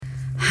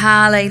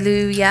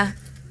Hallelujah.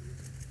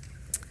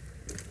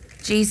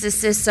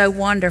 Jesus is so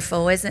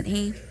wonderful, isn't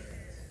he?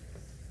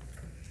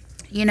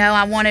 You know,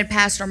 I wanted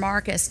Pastor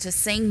Marcus to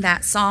sing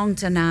that song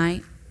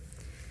tonight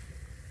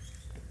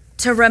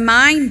to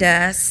remind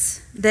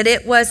us that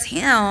it was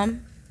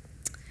him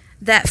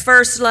that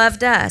first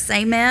loved us.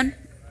 Amen?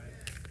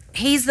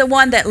 He's the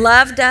one that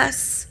loved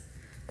us,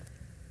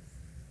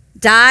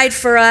 died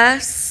for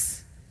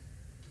us,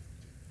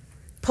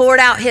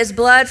 poured out his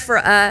blood for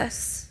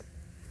us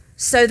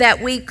so that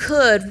we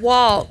could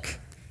walk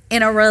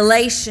in a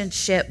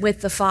relationship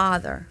with the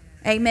Father.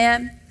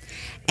 Amen?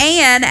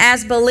 And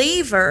as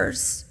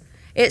believers,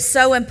 it's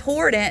so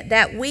important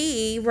that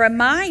we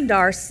remind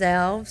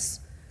ourselves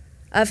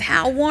of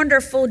how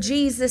wonderful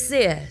Jesus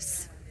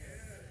is.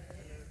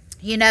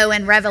 You know,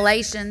 in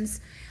Revelations,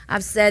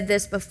 I've said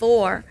this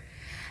before,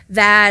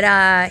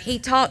 that he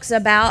talks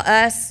about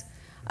us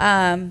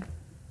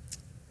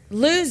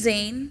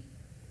losing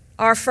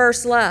our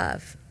first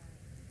love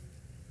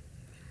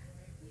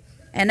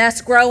and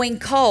us growing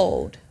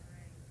cold.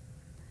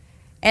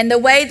 And the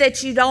way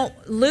that you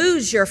don't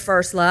lose your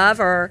first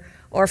love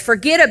or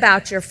forget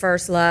about your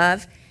first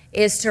love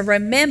is to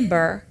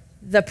remember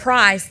the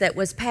price that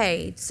was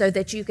paid so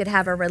that you could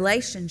have a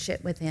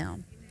relationship with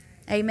him.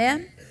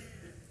 Amen?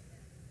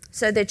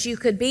 So that you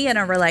could be in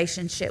a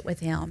relationship with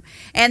him.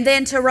 And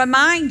then to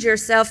remind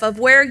yourself of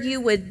where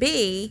you would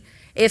be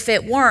if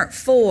it weren't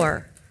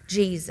for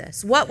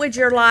Jesus. What would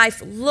your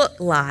life look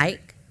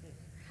like?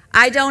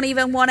 I don't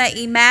even want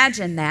to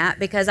imagine that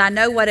because I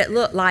know what it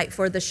looked like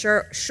for the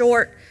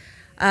short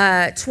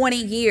 20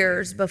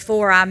 years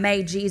before I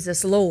made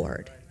Jesus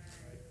Lord,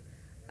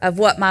 of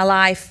what my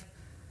life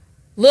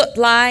looked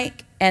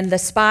like and the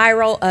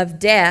spiral of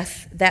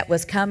death that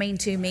was coming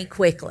to me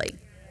quickly.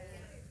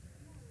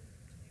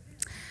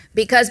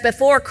 Because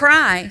before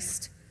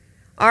Christ,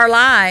 our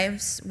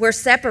lives were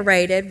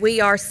separated.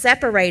 We are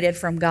separated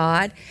from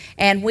God,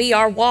 and we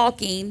are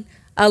walking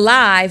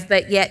alive,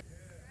 but yet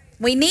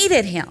we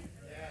needed him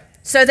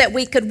so that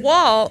we could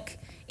walk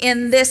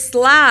in this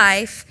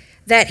life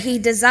that he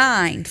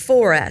designed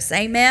for us.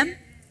 Amen?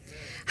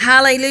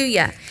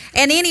 Hallelujah.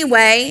 And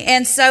anyway,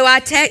 and so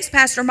I text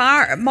Pastor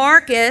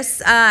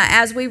Marcus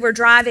as we were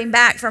driving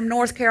back from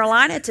North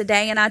Carolina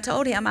today, and I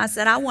told him, I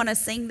said, I want to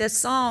sing this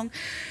song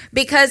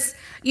because,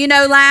 you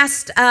know,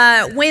 last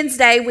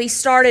Wednesday we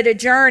started a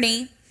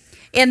journey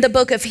in the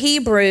book of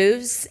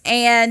Hebrews,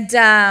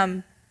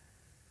 and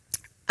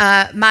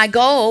my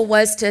goal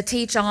was to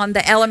teach on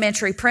the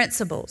elementary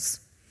principles.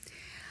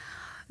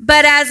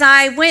 But as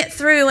I went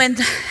through and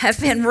have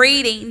been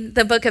reading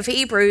the book of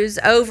Hebrews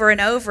over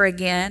and over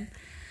again,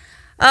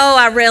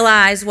 I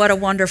realized what a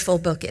wonderful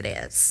book it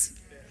is.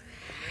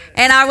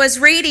 And I was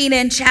reading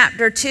in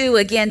chapter 2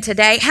 again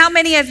today. How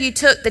many of you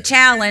took the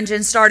challenge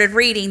and started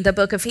reading the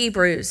book of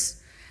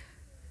Hebrews?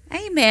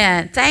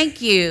 Amen.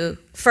 Thank you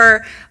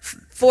for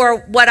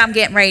what I'm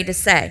getting ready to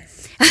say.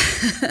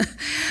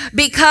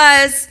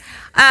 Because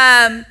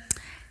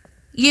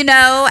you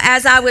know,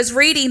 as I was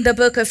reading the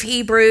book of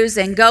Hebrews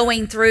and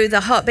going through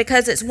the whole,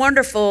 because it's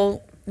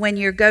wonderful when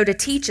you go to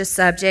teach a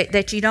subject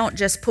that you don't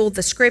just pull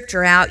the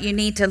scripture out. You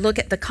need to look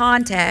at the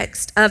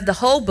context of the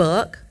whole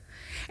book,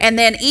 and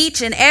then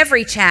each and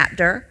every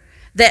chapter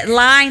that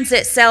lines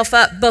itself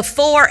up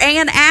before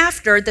and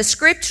after the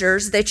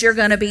scriptures that you're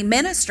going to be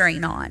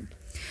ministering on.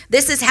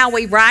 This is how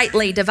we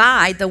rightly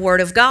divide the Word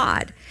of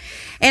God.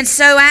 And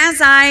so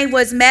as I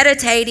was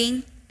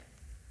meditating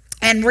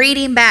and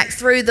reading back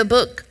through the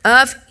book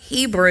of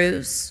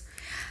Hebrews,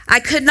 I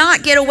could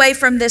not get away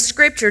from this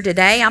scripture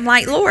today. I'm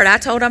like, Lord, I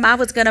told him I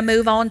was going to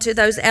move on to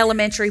those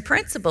elementary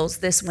principles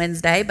this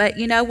Wednesday, but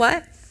you know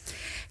what?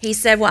 He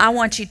said, well, I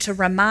want you to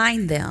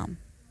remind them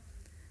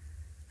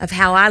of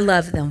how I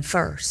love them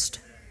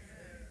first.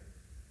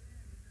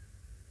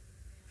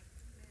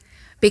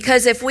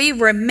 Because if we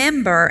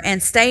remember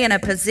and stay in a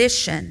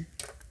position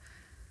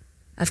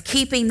of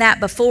keeping that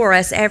before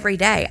us every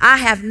day, I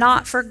have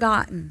not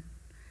forgotten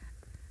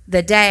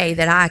the day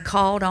that I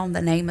called on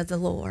the name of the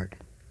Lord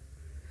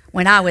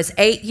when I was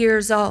 8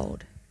 years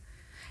old.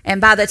 And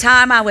by the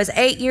time I was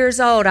 8 years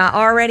old, I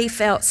already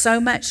felt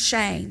so much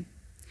shame,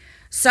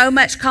 so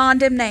much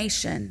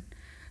condemnation,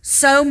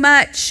 so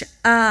much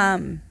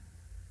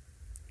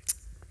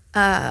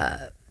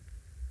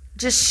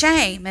just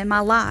shame in my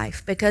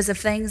life because of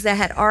things that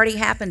had already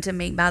happened to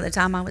me by the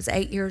time I was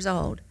 8 years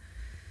old.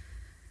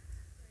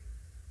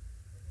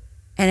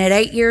 And at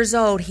 8 years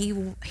old,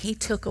 he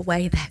took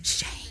away that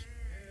shame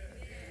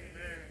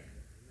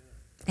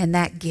and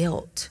that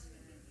guilt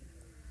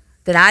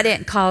that I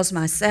didn't cause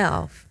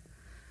myself.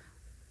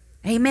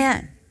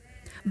 Amen.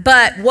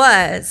 But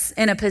was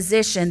in a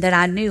position that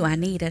I knew I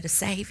needed a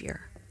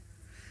Savior.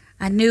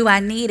 I knew I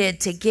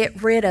needed to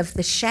get rid of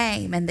the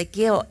shame and the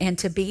guilt and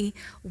to be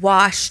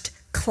washed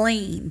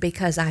clean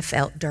because I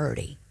felt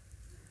dirty.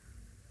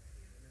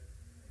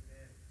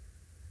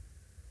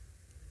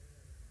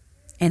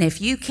 And if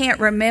you can't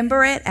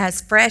remember it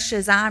as fresh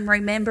as I'm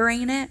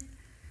remembering it,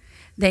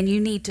 then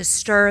you need to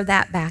stir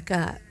that back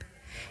up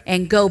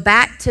and go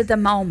back to the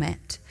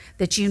moment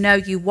that you know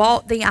you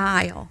walked the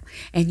aisle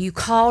and you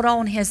called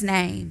on his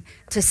name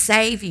to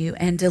save you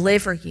and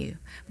deliver you,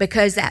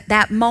 because at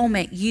that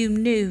moment you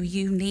knew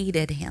you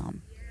needed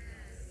him.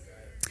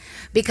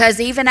 Because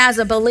even as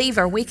a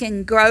believer, we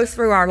can grow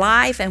through our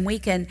life and we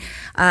can,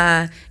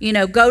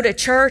 go to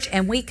church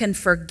and we can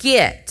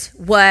forget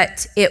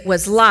what it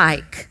was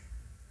like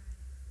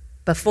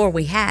before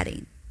we had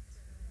him,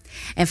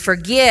 and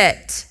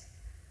forget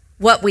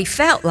what we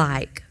felt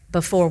like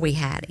before we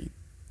had him.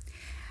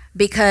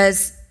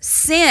 Because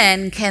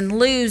sin can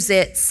lose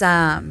its,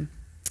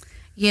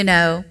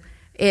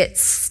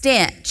 its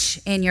stench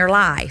in your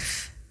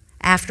life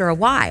after a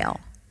while.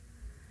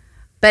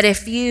 But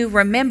if you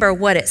remember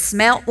what it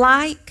smelt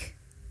like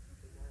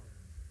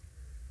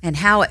and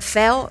how it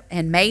felt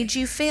and made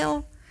you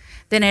feel,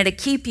 then it'll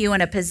keep you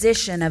in a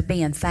position of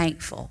being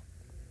thankful.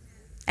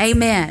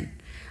 Amen.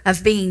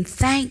 Of being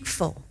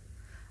thankful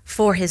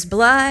for his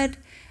blood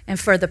and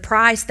for the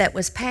price that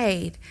was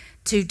paid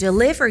to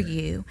deliver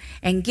you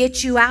and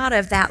get you out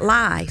of that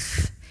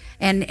life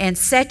and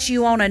set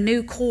you on a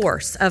new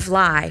course of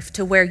life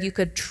to where you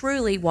could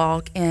truly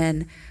walk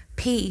in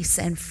peace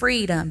and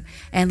freedom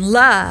and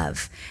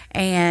love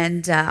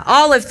and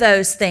all of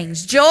those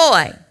things,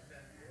 joy.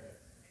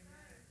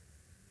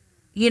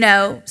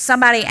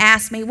 Somebody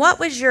asked me,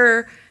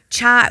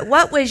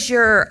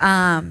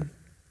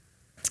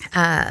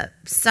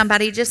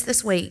 somebody just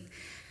this week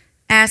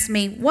asked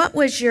me, what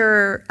was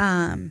your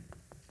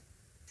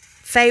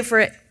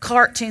favorite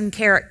cartoon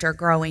character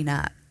growing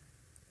up?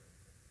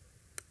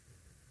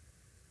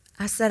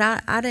 I said,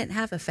 I didn't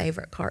have a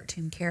favorite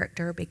cartoon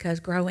character because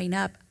growing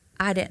up,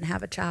 I didn't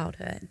have a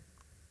childhood.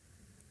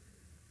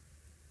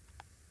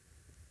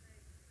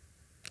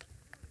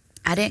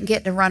 I didn't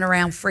get to run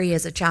around free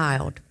as a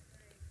child.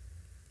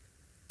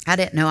 I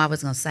didn't know I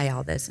was going to say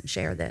all this and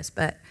share this,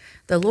 but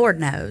the Lord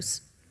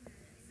knows.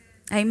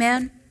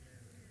 Amen?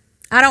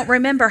 I don't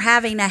remember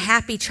having a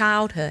happy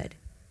childhood.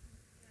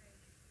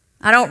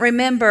 I don't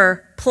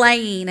remember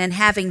playing and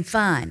having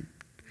fun.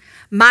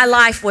 My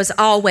life was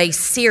always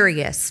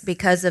serious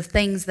because of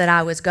things that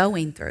I was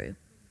going through.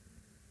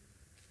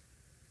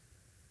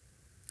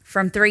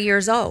 From 3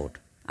 years old,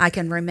 I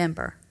can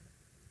remember.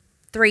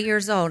 3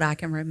 years old, I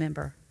can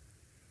remember.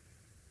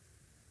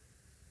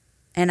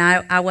 And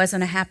I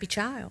wasn't a happy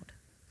child.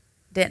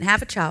 Didn't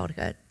have a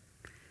childhood.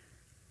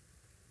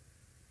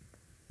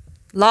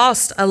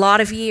 Lost a lot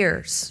of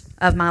years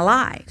of my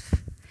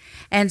life.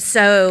 And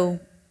so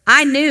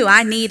I knew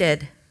I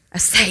needed a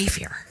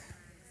Savior.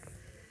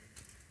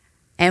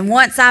 And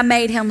once I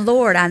made him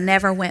Lord, I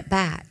never went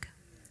back.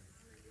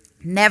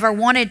 Never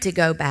wanted to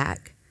go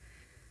back,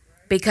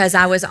 because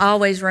I was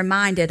always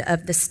reminded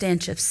of the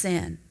stench of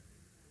sin.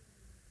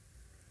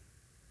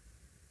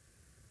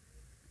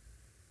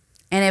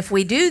 And if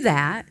we do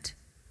that,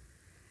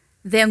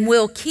 then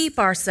we'll keep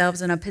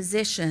ourselves in a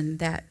position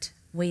that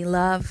we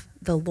love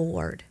the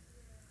Lord.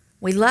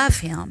 We love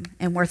him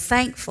and we're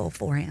thankful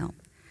for him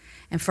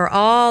and for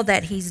all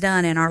that he's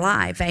done in our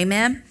life.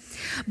 Amen?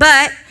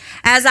 But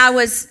as I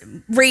was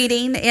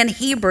reading in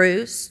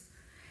Hebrews,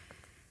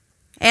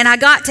 and I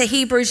got to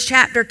Hebrews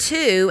chapter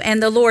 2,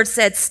 and the Lord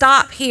said,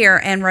 stop here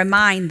and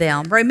remind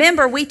them.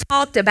 Remember, we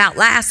talked about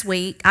last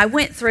week, I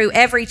went through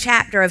every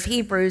chapter of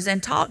Hebrews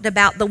and talked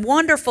about the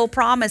wonderful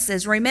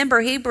promises.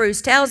 Remember,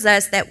 Hebrews tells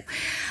us that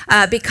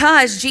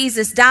because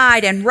Jesus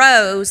died and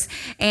rose,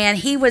 and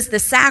he was the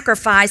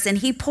sacrifice, and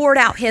he poured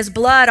out his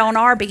blood on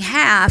our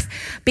behalf,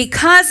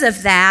 because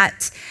of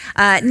that,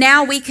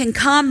 now we can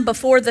come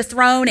before the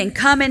throne and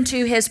come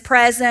into his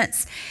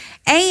presence.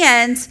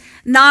 And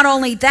not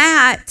only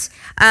that,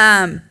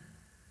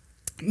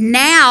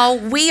 now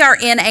we are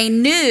in a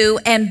new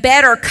and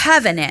better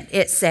covenant,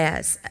 it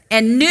says,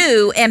 and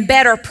new and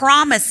better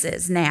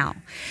promises now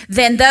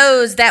than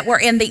those that were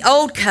in the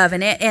old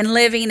covenant and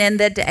living in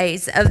the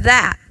days of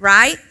that,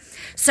 right?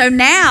 So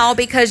now,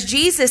 because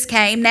Jesus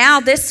came, now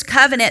this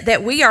covenant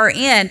that we are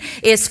in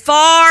is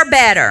far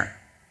better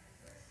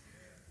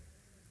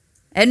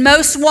and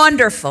most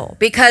wonderful.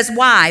 Because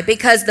why?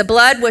 Because the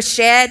blood was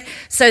shed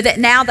so that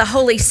now the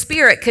Holy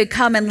Spirit could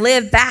come and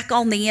live back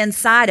on the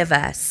inside of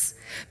us.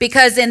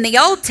 Because in the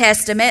Old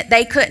Testament,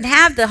 they couldn't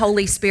have the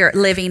Holy Spirit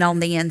living on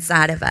the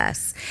inside of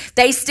us.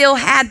 They still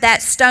had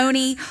that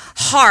stony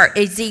heart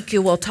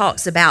Ezekiel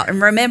talks about.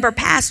 And remember,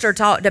 Pastor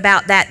talked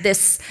about that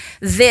this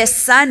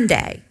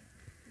Sunday.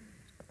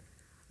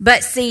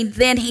 But see,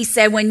 then he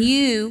said, when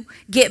you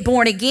get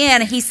born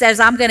again, he says,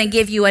 I'm going to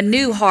give you a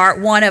new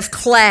heart, one of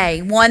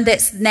clay, one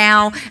that's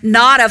now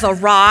not of a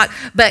rock,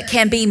 but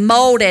can be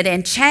molded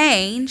and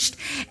changed.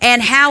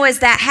 And how is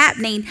that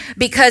happening?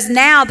 Because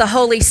now the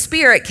Holy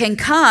Spirit can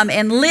come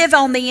and live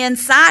on the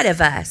inside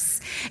of us.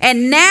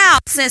 And now,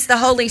 since the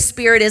Holy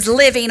Spirit is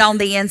living on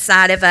the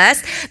inside of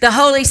us, the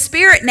Holy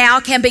Spirit now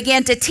can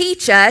begin to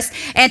teach us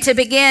and to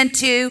begin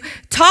to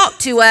talk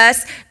to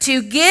us,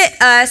 to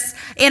get us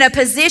in a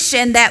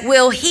position that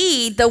will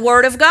heed the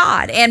Word of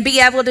God and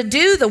be able to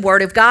do the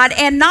Word of God,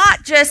 and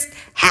not just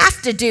have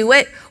to do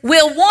it,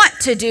 will want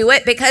to do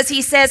it, because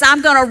he says,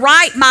 I'm going to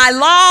write my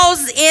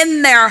laws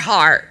in their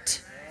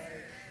heart.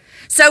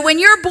 So when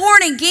you're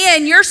born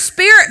again, your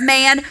spirit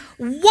man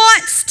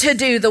wants to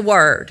do the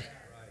word.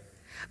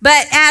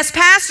 But as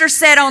Pastor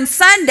said on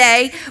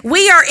Sunday,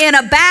 we are in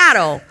a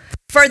battle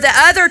for the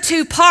other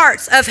two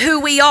parts of who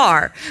we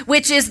are,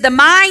 which is the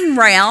mind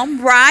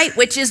realm, right?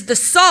 Which is the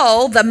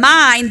soul, the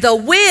mind, the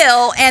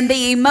will, and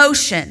the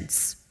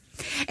emotions.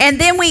 And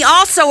then we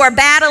also are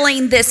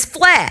battling this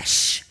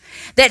flesh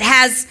that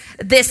has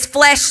this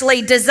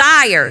fleshly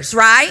desires,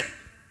 right?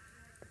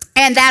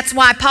 And that's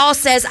why Paul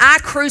says, I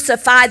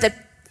crucify the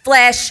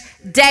flesh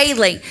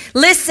daily.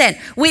 Listen,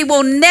 we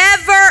will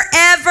never,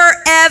 ever,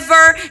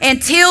 ever,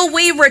 until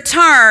we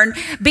return,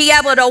 be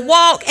able to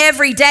walk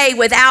every day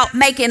without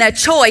making a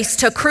choice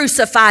to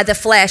crucify the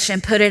flesh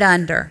and put it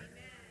under.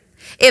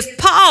 If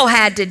Paul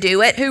had to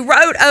do it, who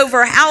wrote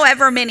over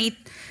however many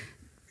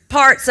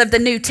parts of the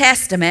New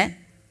Testament,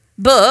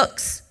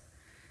 books,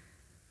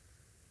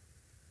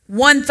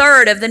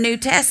 1/3 of the New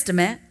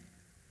Testament,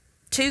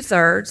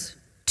 2/3,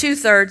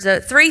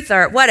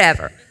 3/3,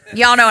 whatever.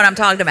 Y'all know what I'm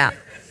talking about.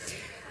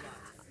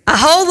 A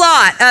whole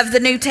lot of the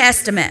New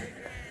Testament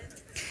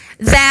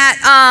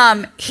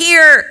that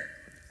here,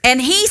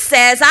 and he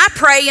says, I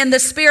pray in the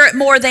Spirit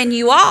more than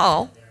you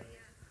all,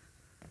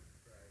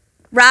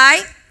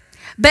 right?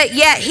 But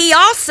yet he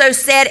also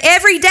said,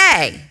 every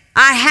day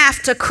I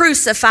have to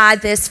crucify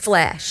this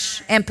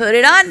flesh and put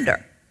it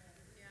under.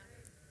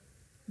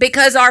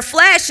 Because our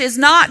flesh is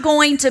not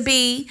going to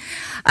be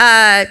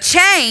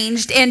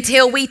changed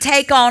until we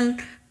take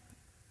on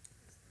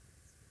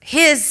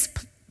his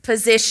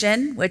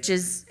position, which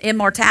is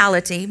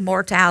mortality.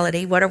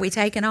 What are we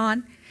taking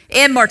on?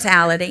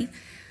 Immortality.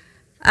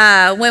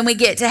 When we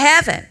get to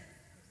heaven.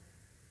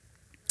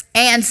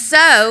 And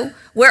so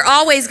we're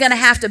always going to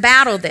have to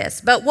battle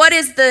this. But what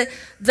is the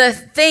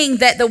thing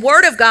that the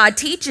Word of God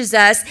teaches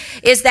us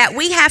is that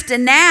we have to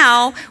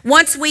now,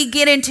 once we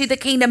get into the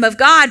kingdom of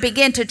God,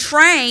 begin to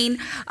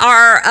train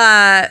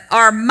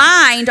our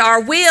mind, our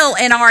will,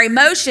 and our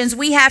emotions.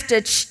 We have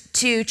to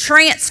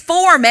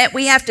transform it.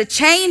 We have to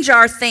change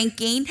our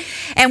thinking,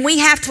 and we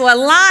have to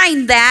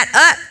align that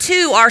up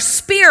to our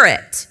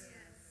spirit.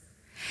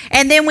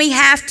 And then we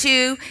have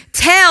to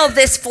tell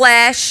this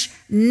flesh,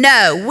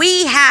 no.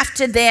 We have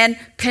to then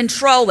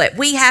control it.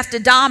 We have to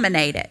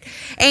dominate it.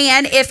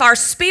 And if our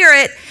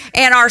spirit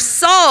and our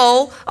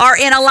soul are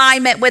in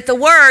alignment with the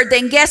word,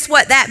 then guess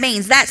what that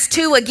means? That's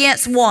 2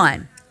 against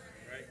 1.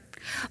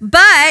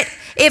 But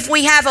if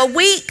we have a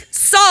weak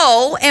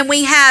soul and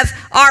we have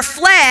our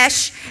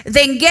flesh,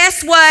 then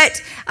guess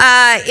what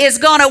is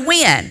going to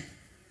win?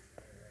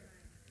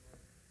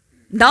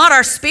 Not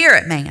our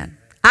spirit man.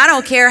 I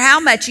don't care how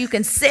much you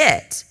can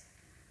sit,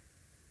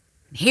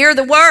 hear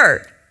the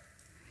word.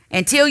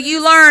 Until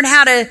you learn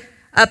how to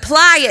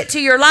apply it to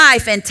your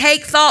life and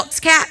take thoughts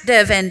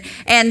captive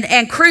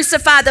and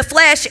crucify the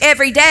flesh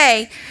every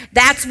day,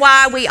 that's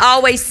why we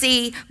always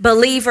see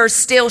believers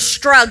still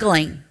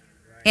struggling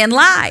in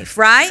life,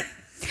 right?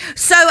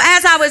 So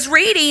as I was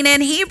reading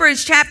in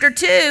Hebrews chapter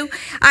 2,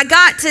 I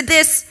got to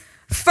this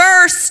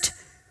first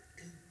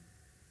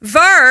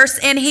verse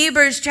in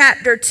Hebrews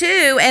chapter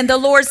 2, and the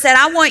Lord said,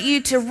 I want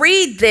you to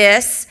read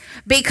this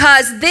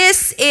because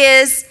this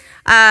is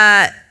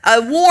a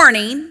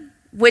warning,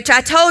 which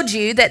I told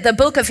you that the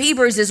book of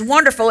Hebrews is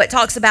wonderful. It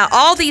talks about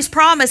all these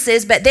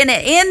promises, but then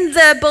in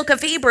the book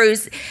of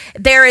Hebrews,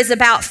 there is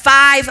about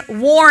 5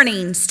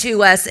 warnings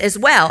to us as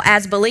well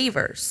as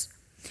believers.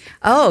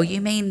 Oh, you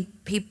mean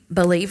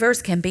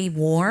believers can be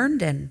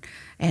warned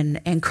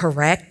and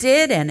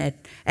corrected and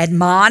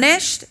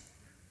admonished?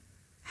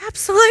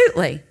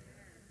 Absolutely.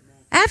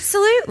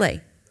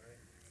 Absolutely.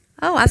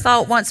 Oh, I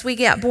thought once we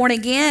get born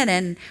again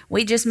and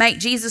we just make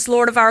Jesus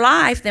Lord of our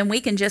life, then we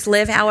can just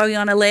live how we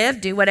want to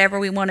live, do whatever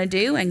we want to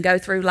do, and go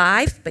through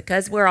life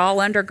because we're all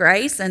under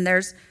grace and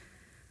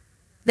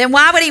then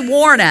why would he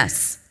warn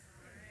us?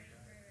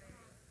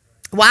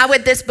 Why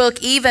would this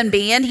book even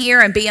be in here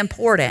and be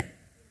important?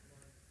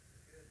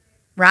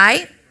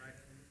 Right?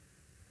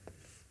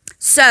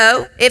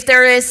 So, if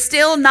there is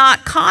still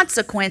not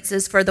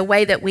consequences for the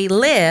way that we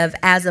live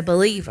as a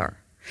believer.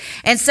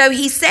 And so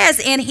he says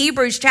in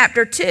Hebrews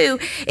chapter 2,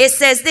 it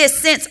says this,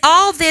 since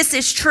all this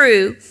is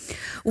true,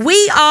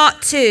 we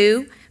ought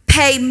to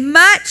pay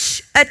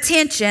much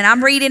attention.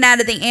 I'm reading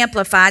out of the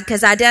Amplified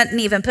because I didn't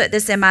even put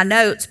this in my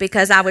notes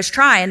because I was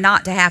trying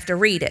not to have to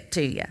read it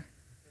to you.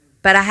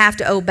 But I have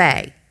to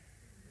obey.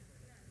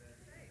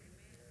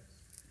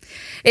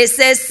 It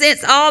says,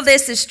 since all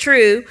this is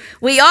true,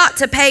 we ought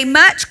to pay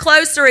much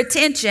closer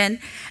attention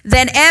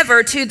than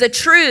ever to the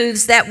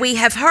truths that we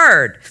have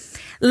heard,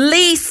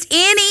 lest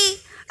any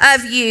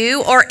of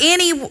you or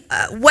any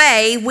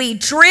way we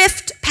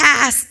drift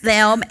past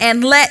them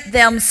and let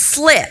them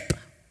slip.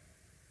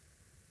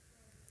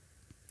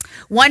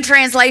 One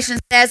translation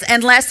says,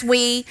 unless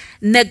we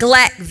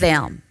neglect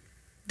them,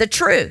 the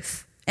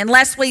truth,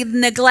 unless we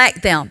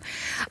neglect them.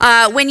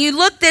 When you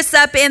look this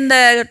up in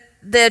the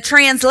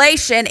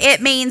translation,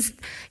 it means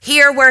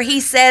here where he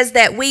says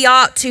that we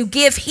ought to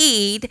give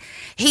heed,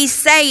 he's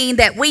saying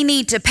that we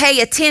need to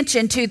pay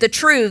attention to the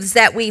truths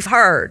that we've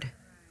heard.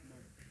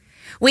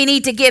 We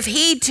need to give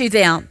heed to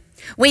them.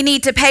 We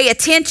need to pay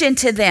attention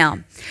to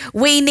them.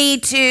 We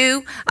need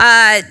to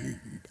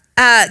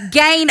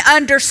gain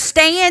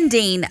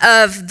understanding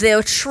of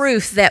the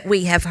truth that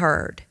we have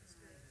heard.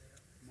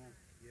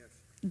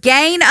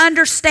 Gain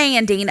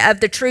understanding of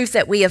the truth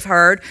that we have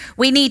heard.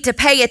 We need to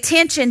pay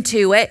attention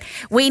to it.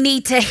 We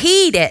need to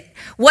heed it.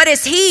 What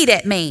does heed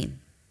it mean?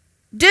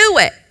 Do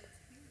it.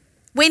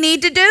 We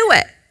need to do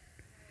it.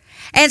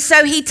 And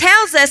so he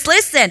tells us,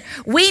 listen,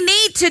 we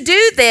need to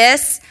do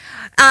this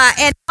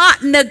and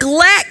not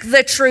neglect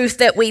the truth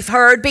that we've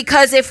heard,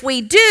 because if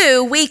we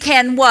do, we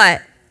can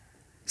what?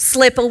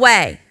 Slip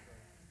away.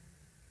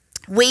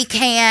 We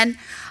can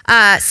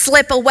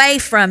slip away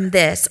from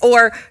this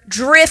or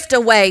drift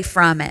away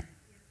from it.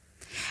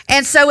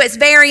 And so it's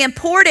very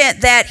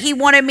important that he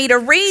wanted me to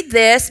read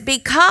this,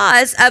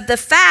 because of the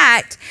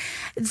fact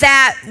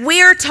that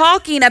we're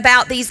talking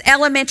about these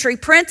elementary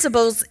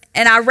principles.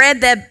 And I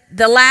read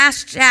the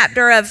last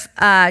chapter of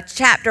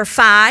chapter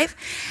 5,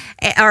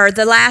 or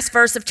the last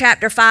verse of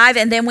chapter 5,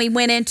 and then we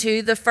went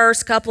into the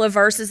first couple of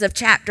verses of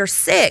chapter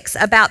 6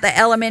 about the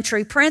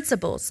elementary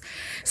principles.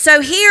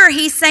 So here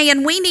he's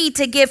saying we need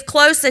to give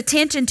close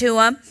attention to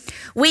them.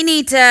 We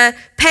need to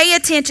pay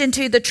attention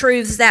to the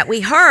truths that we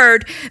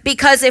heard,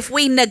 because if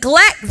we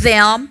neglect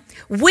them,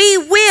 we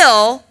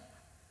will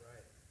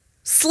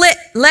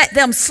let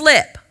them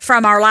slip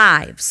from our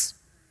lives.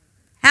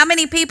 How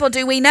many people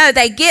do we know?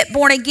 They get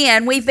born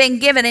again. We've been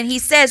given, and he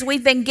says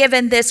we've been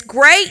given this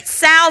great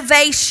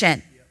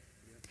salvation.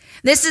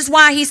 This is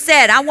why he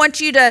said, I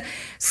want you to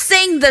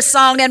sing the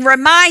song and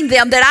remind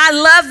them that I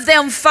love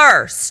them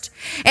first.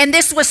 And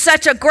this was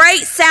such a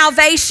great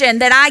salvation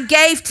that I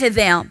gave to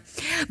them.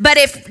 But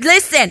if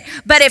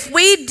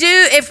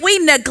we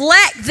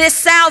neglect this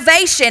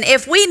salvation,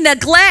 if we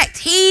neglect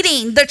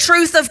heeding the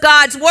truth of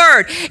God's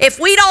word, if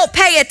we don't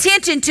pay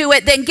attention to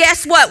it, then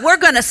guess what? We're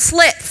going to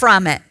slip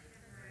from it.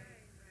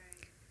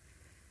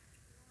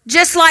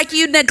 Just like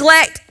you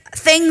neglect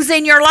things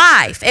in your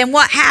life. And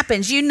what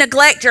happens? You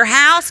neglect your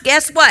house.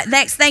 Guess what?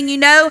 Next thing you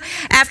know,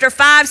 after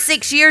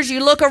 5-6 years,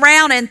 you look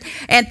around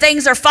and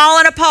things are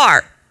falling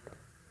apart.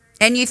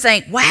 And you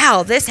think,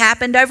 wow, this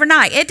happened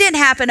overnight. It didn't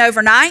happen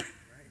overnight.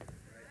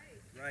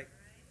 Right.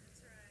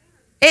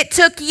 It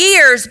took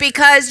years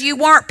because you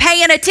weren't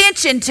paying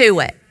attention to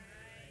it.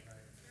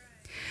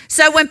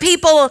 So when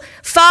people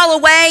fall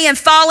away and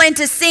fall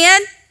into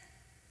sin,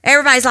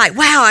 everybody's like,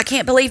 wow, I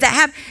can't believe that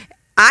happened.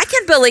 I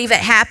can believe it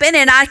happened,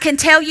 and I can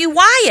tell you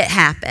why it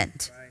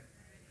happened.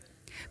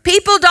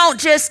 People don't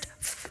just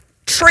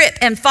trip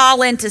and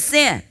fall into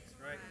sin.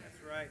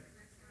 That's right.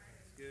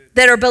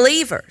 That are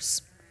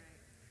believers.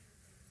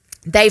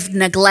 They've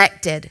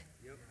neglected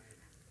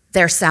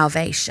their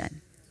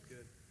salvation.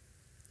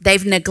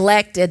 They've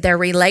neglected their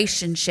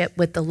relationship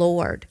with the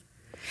Lord.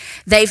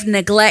 They've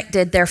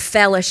neglected their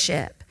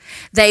fellowship.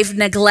 They've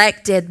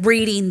neglected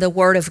reading the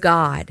Word of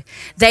God.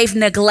 They've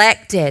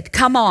neglected,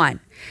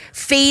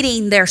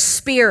 feeding their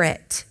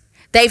spirit.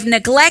 They've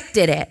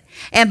neglected it.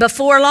 And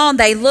before long,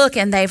 they look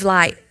and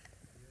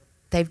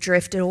they've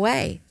drifted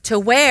away to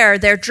where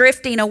they're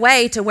drifting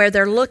away to where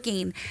they're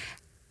looking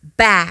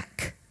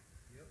back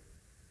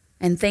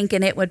and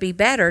thinking it would be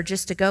better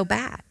just to go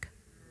back.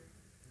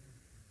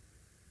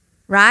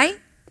 Right?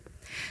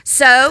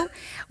 So,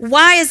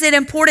 why is it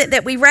important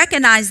that we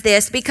recognize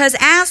this? Because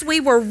as we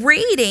were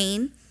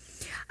reading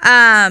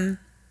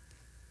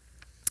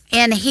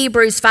in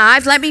Hebrews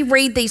 5, let me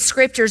read these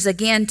scriptures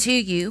again to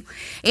you.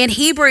 In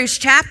Hebrews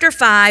chapter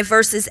 5,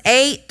 verses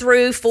 8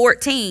 through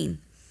 14,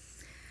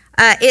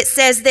 it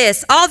says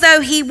this: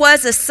 although he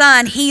was a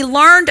son, he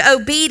learned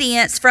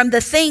obedience from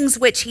the things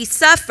which he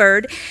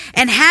suffered,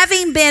 and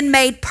having been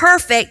made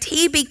perfect,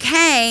 he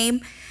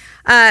became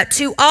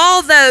to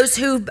all those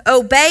who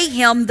obey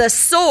him the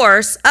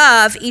source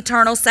of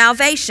eternal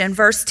salvation.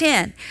 Verse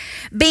 10,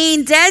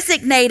 being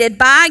designated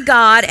by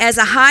God as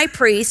a high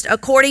priest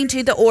according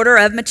to the order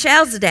of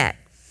Melchizedek.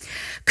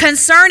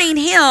 Concerning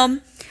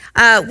him,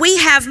 we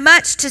have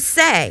much to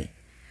say,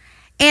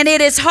 and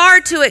it is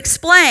hard to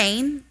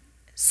explain.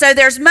 So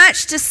there's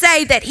much to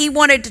say that he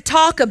wanted to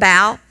talk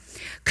about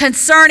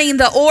concerning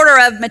the order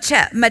of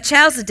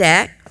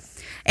Melchizedek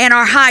and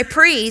our high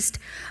priest,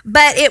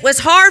 but it was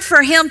hard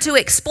for him to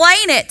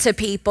explain it to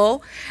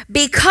people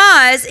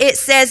because it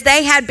says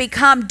they had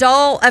become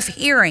dull of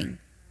hearing.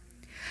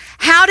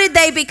 How did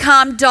they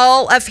become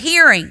dull of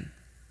hearing?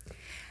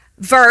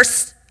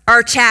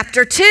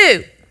 Chapter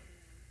 2.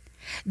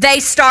 They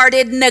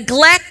started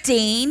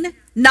neglecting,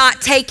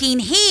 not taking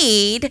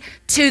heed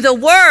to the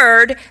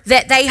word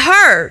that they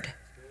heard.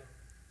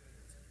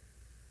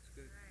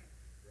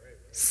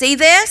 See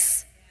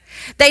this?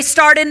 They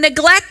started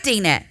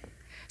neglecting it.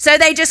 So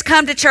they just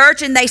come to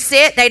church and they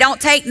sit. They don't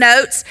take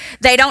notes.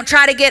 They don't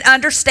try to get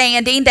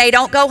understanding. They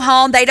don't go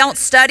home. They don't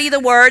study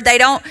the word. They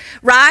don't,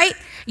 right?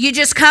 You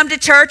just come to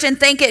church and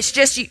think it's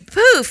just,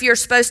 poof, you're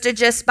supposed to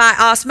just by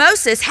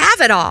osmosis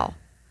have it all.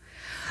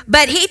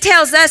 But he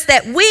tells us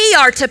that we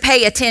are to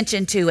pay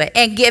attention to it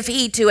and give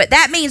heed to it.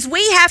 That means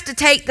we have to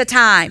take the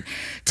time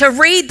to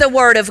read the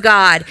Word of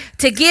God,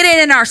 to get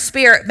it in our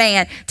spirit,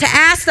 man, to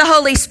ask the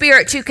Holy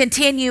Spirit to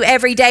continue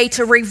every day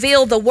to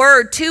reveal the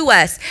Word to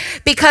us.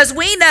 Because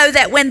we know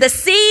that when the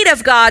seed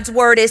of God's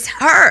Word is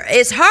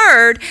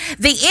heard,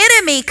 the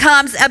enemy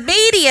comes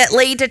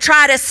immediately to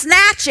try to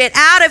snatch it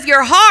out of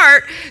your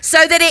heart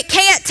so that it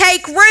can't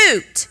take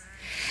root.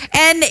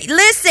 And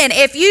listen,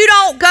 if you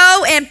don't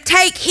go and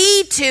take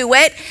heed to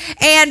it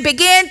and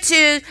begin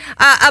to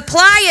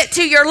apply it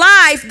to your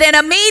life, then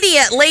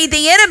immediately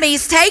the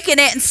enemy's taking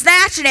it and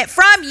snatching it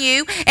from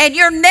you, and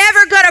you're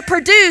never going to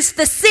produce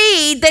the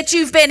seed that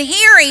you've been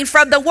hearing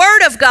from the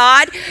Word of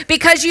God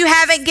because you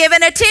haven't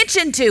given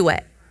attention to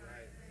it.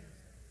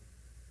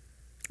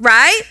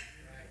 Right?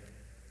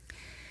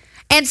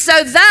 And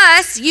so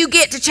thus you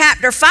get to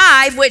chapter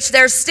 5, which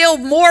there's still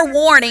more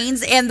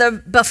warnings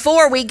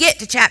before we get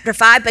to chapter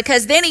 5,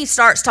 because then he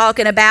starts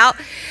talking about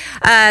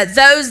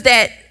those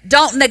that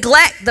don't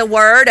neglect the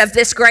word of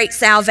this great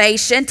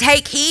salvation,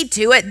 take heed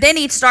to it. Then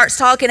he starts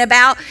talking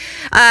about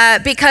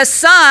because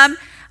some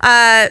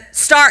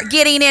start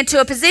getting into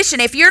a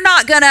position. If you're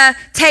not going to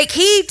take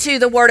heed to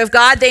the word of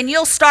God, then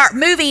you'll start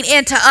moving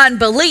into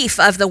unbelief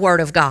of the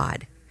word of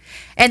God.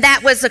 And that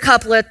was a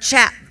couple of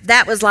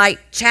that was like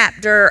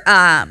chapter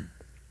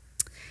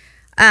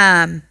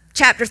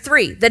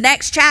 3. The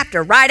next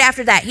chapter, right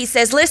after that, he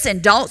says, listen,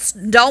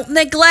 don't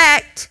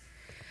neglect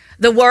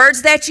the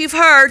words that you've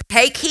heard.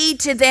 Take heed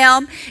to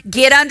them.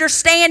 Get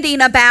understanding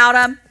about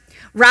them.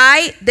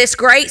 Right? This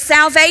great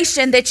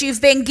salvation that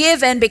you've been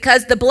given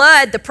because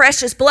the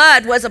precious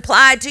blood was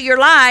applied to your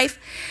life.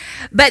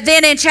 But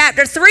then in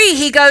chapter 3,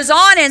 he goes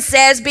on and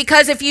says,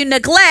 because if you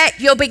neglect,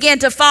 you'll begin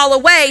to fall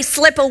away,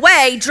 slip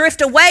away,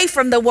 drift away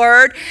from the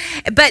word.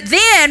 But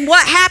then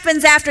what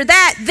happens after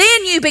that?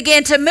 Then you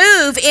begin to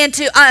move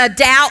into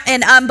doubt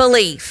and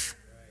unbelief.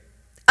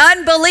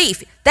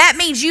 Unbelief. That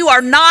means you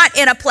are not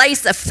in a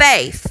place of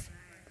faith,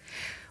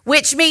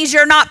 which means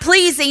you're not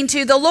pleasing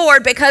to the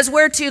Lord, because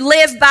we're to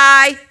live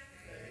by.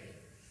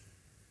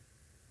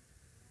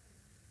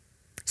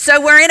 So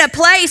we're in a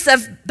place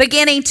of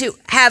beginning to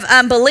have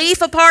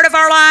unbelief a part of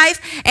our life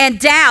and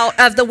doubt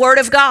of the Word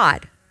of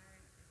God,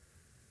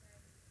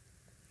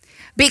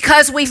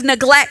 because we've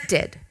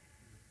neglected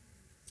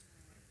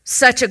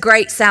such a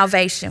great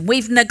salvation.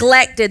 We've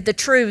neglected the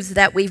truths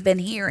that we've been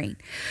hearing.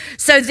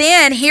 So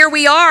then here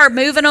we are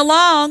moving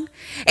along,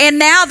 and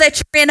now that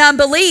you're in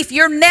unbelief,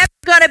 you're never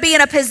going to be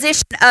in a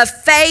position of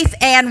faith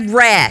and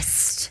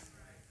rest.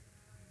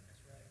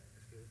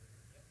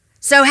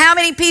 So how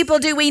many people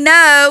do we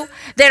know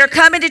that are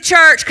coming to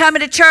church,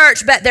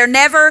 but they're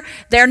never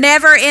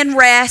in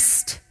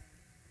rest,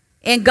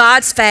 in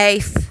God's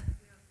faith?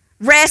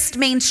 Rest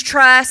means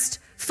trust,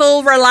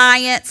 full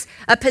reliance,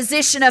 a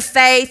position of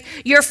faith.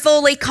 You're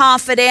fully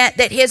confident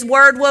that His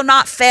word will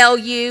not fail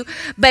you,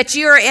 but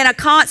you're in a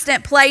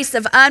constant place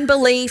of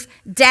unbelief,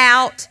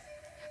 doubt,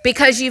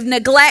 because you've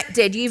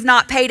neglected, you've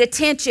not paid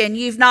attention,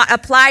 you've not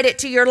applied it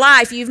to your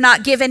life, you've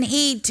not given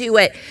heed to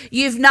it,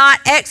 you've not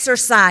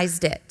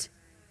exercised it.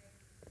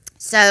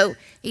 So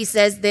he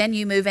says, then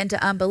you move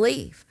into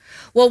unbelief.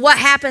 Well, what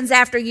happens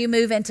after you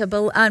move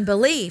into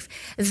unbelief?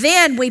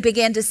 Then we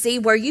begin to see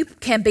where you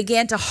can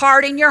begin to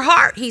harden your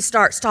heart, he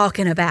starts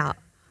talking about.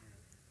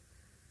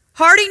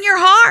 Harden your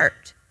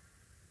heart.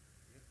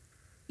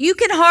 You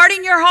can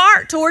harden your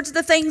heart towards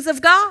the things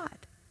of God,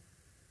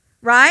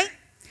 right?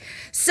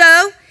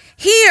 So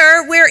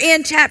here we're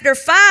in chapter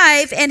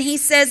 5, and he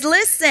says,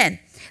 listen,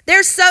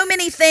 there's so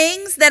many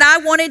things that I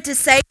wanted to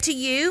say to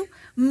you,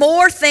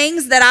 more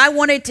things that I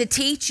wanted to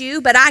teach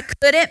you, but I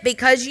couldn't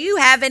because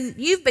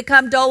you've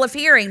become dull of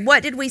hearing.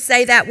 What did we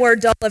say that word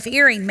dull of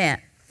hearing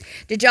meant?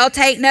 Did y'all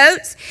take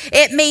notes?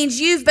 It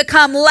means you've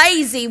become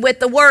lazy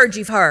with the word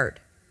you've heard.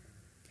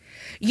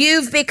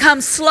 You've become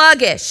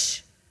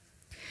sluggish.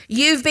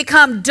 You've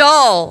become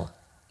dull.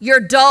 You're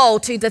dull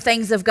to the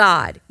things of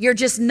God. You're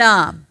just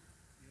numb.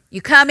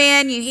 You come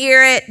in, you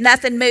hear it,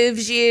 nothing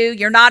moves you.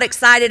 You're not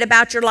excited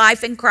about your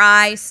life in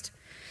Christ.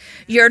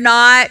 You're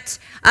not,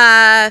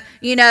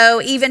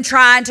 even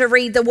trying to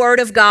read the Word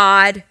of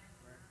God.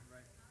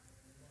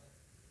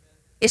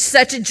 It's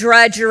such a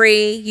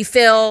drudgery. You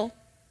feel,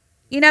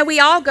 we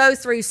all go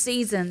through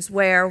seasons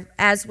where,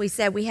 as we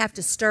said, we have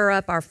to stir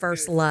up our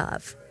first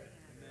love.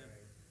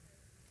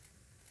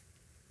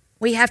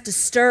 We have to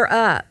stir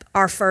up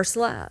our first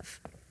love,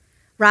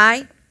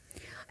 right?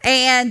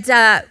 And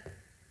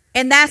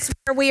that's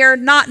where we are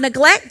not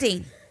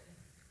neglecting.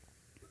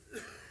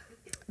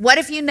 What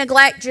if you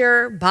neglect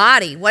your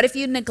body? What if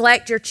you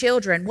neglect your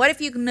children? What if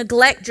you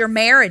neglect your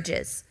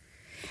marriages?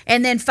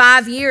 And then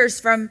 5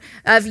 years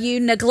of you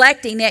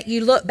neglecting it,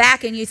 you look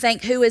back and you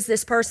think, who is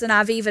this person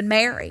I've even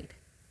married?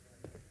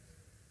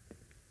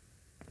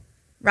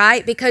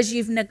 Right? Because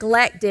you've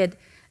neglected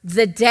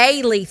the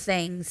daily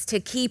things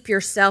to keep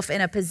yourself in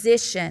a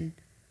position,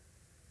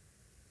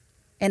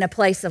 in a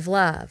place of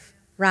love,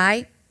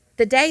 right?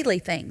 The daily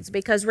things,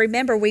 because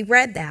remember, we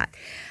read that,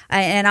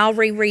 and I'll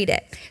reread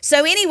it.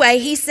 So anyway,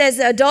 he says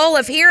a dull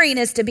of hearing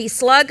is to be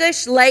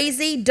sluggish,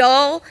 lazy,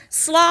 dull,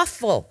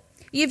 slothful.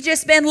 You've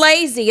just been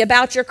lazy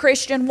about your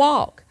Christian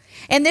walk.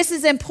 And this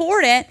is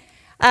important.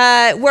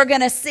 We're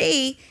going to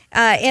see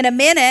in a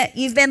minute.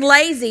 You've been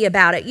lazy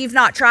about it. You've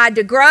not tried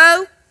to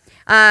grow.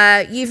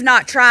 You've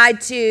not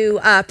tried to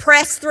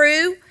press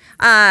through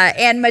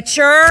and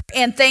mature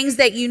in things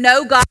that you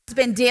know God's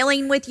been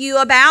dealing with you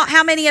about.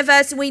 How many of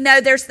us, we know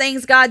there's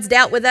things God's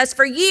dealt with us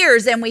for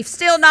years and we've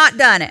still not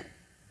done it?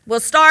 We'll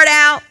start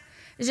out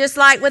just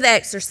like with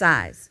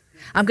exercise.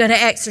 I'm going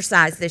to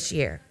exercise this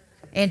year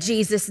in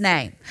Jesus'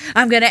 name.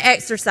 I'm going to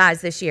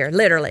exercise this year,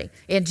 literally,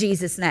 in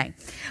Jesus' name.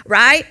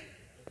 Right?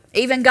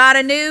 Even got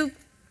a new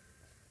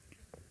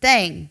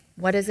thing.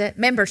 What is it?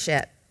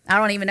 Membership. I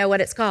don't even know what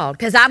it's called,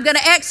 because I'm going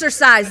to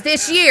exercise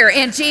this year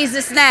in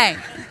Jesus' name.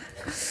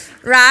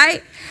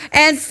 Right?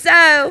 And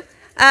so,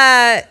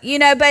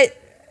 but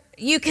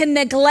you can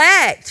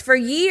neglect for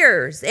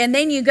years, and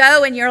then you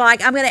go and you're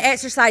like, I'm going to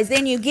exercise.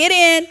 Then you get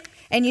in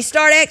and you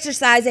start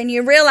exercising,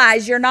 you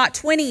realize you're not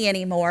 20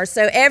 anymore.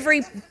 So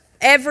every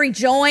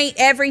joint,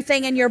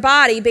 everything in your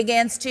body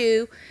begins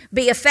to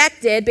be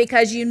affected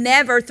because you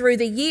never through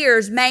the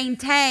years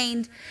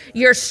maintained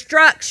your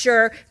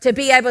structure to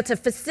be able to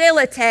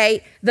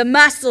facilitate the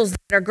muscles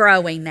that are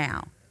growing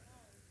now.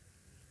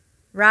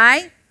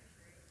 Right?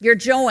 Your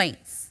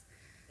joints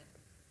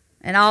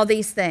and all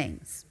these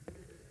things.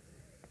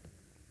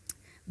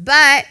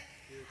 But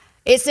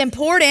it's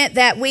important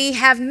that we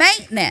have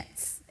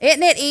maintenance.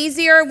 Isn't it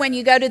easier when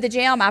you go to the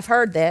gym? I've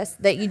heard this,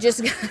 that you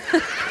just...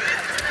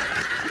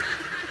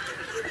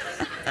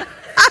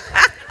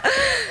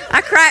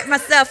 I cracked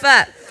myself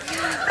up.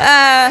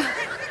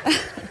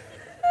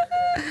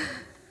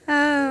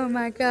 Oh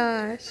my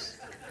gosh.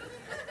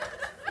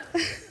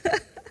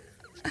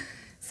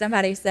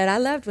 Somebody said, I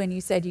loved when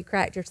you said you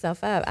cracked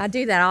yourself up. I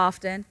do that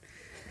often,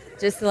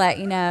 just to let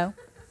you know.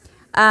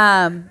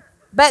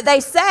 But they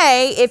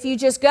say if you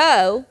just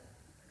go,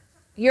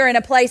 you're in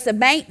a place of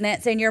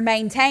maintenance and you're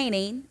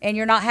maintaining and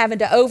you're not having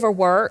to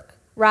overwork,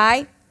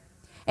 right?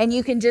 And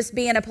you can just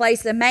be in a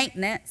place of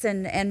maintenance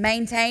and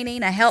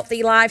maintaining a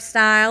healthy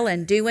lifestyle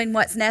and doing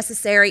what's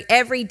necessary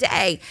every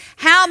day.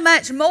 How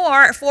much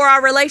more for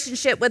our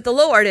relationship with the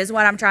Lord is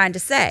what I'm trying to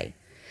say.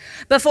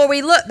 Before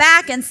we look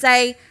back and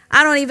say,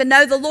 I don't even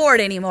know the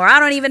Lord anymore. I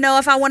don't even know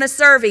if I want to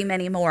serve Him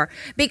anymore.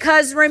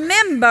 Because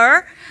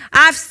remember,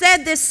 I've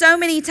said this so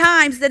many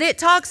times that it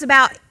talks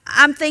about,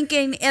 I'm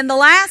thinking in the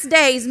last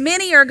days,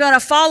 many are going to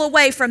fall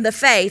away from the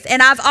faith.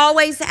 And I've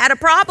always had a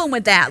problem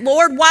with that.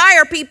 Lord, why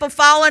are people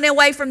falling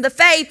away from the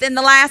faith in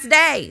the last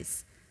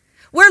days?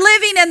 We're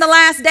living in the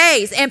last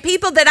days. And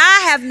people that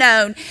I have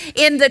known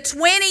in the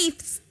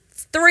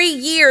 23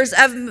 years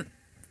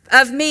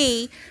of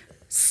me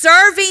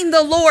serving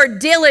the Lord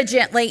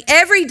diligently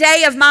every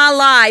day of my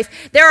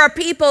life, there are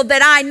people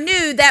that I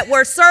knew that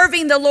were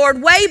serving the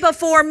Lord way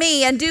before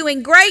me and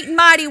doing great and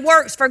mighty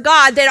works for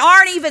God that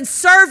aren't even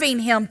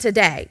serving Him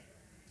today.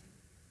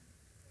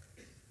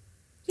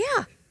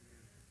 Yeah.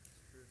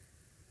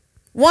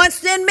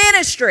 Once in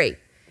ministry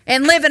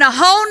and living a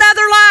whole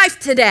nother life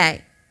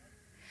today.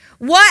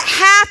 What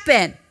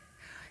happened?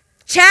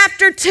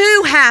 Chapter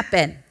 2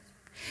 happened.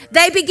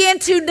 They began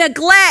to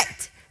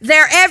neglect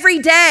their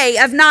everyday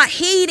of not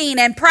heeding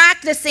and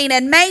practicing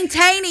and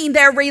maintaining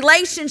their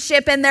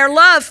relationship and their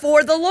love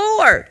for the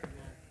Lord.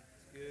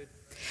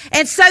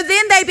 And so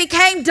then they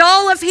became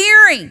dull of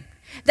hearing.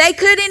 They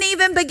couldn't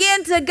even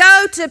begin to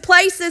go to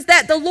places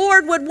that the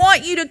Lord would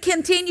want you to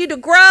continue to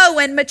grow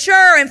and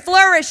mature and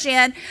flourish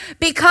in,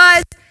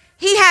 because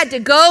He had to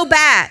go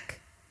back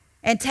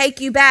and take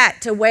you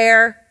back to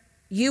where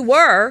you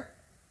were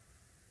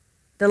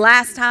the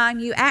last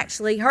time you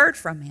actually heard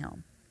from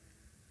Him.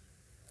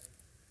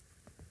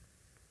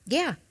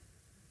 Yeah,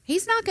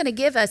 He's not going to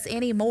give us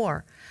any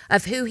more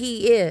of who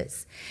He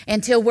is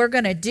until we're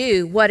going to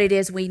do what it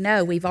is we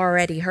know we've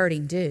already heard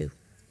Him do.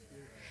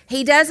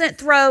 He doesn't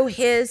throw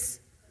His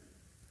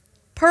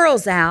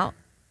pearls out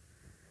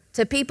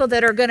to people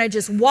that are going to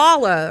just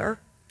wallow,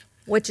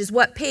 which is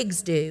what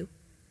pigs do.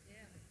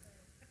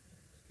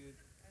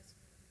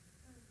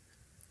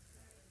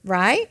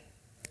 Right?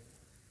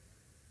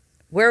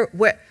 What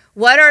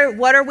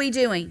are we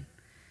doing?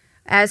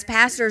 As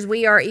pastors,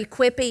 we are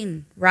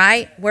equipping,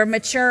 right? We're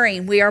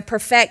maturing. We are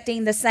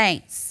perfecting the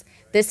saints.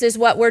 This is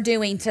what we're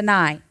doing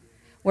tonight.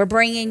 We're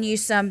bringing you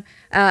some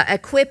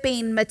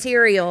equipping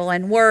material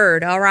and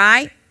word, all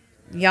right?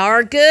 Y'all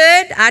are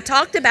good. I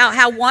talked about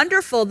how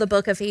wonderful the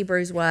book of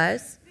Hebrews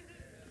was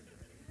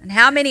and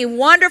how many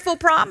wonderful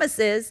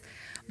promises,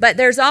 but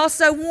there's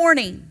also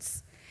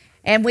warnings.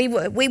 And we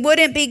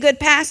wouldn't be good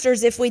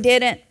pastors if we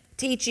didn't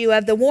teach you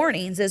of the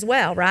warnings as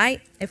well,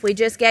 right? If we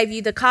just gave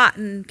you the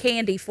cotton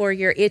candy for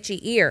your itchy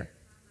ear.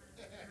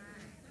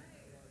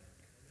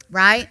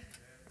 Right?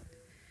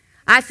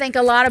 I think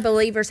a lot of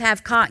believers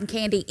have cotton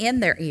candy in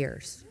their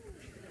ears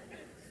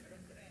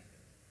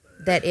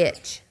that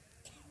itch.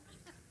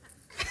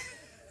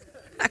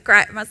 I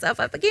cracked myself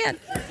up again.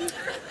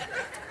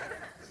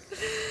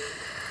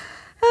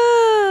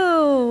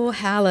 Oh,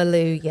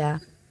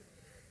 hallelujah.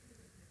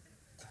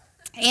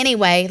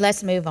 Anyway,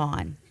 let's move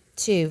on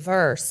 2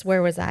 verse.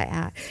 Where was I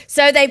at?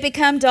 So they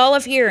become dull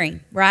of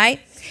hearing, right?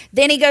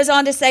 Then he goes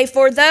on to say,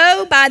 for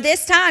though by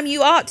this time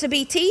you ought to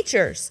be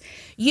teachers,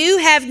 you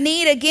have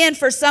need again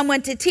for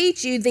someone to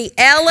teach you the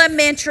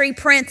elementary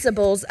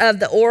principles of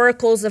the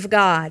oracles of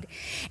God.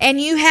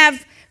 And you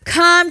have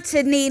come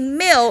to need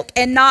milk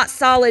and not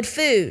solid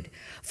food.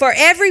 For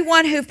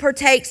everyone who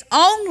partakes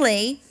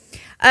only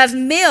of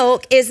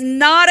milk is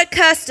not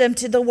accustomed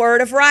to the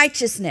word of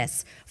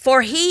righteousness,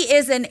 for he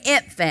is an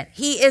infant.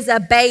 He is a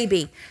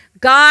baby.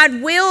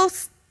 God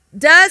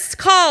does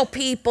call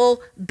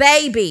people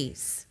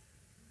babies.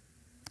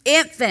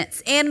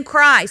 Infants in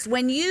Christ.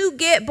 When you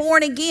get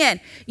born again,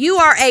 you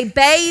are a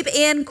babe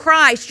in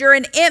Christ. You're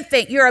an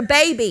infant. You're a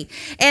baby.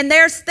 And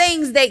there's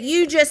things that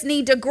you just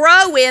need to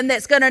grow in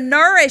that's going to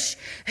nourish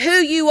who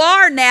you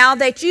are now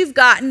that you've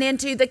gotten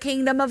into the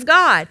kingdom of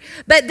God.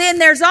 But then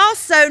there's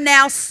also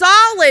now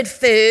solid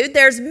food.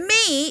 There's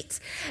meat.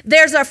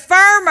 There's a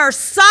firmer,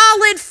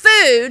 solid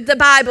food, the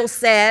Bible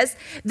says,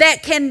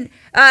 that can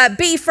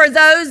be for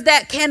those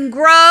that can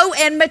grow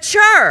and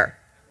mature.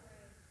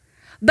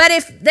 But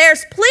if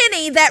there's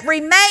plenty that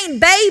remain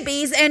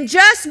babies and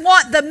just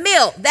want the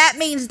milk, that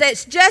means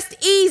that's just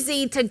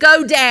easy to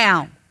go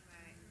down.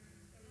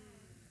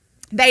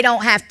 They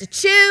don't have to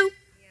chew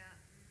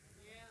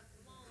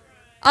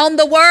on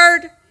the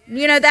word.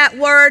 You know that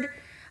word,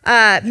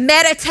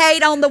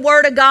 meditate on the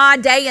word of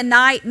God day and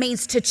night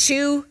means to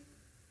chew.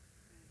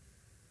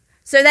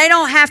 So they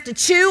don't have to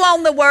chew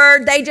on the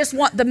word. They just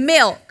want the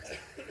milk.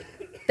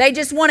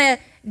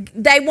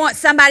 They want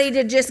somebody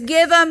to just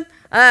give them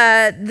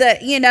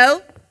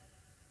the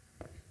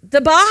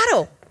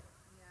bottle,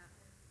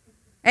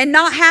 and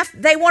not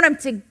they want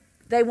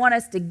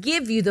us to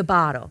give you the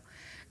bottle,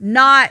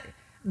 not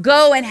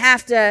go and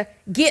have to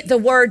get the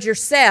word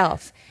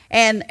yourself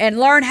and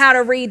learn how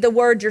to read the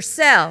word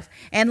yourself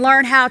and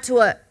learn how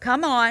to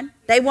come on.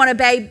 They want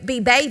to be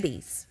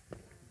babies,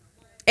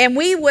 and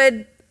we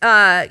would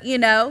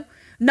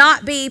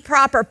not be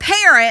proper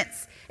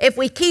parents if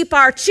we keep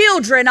our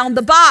children on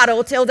the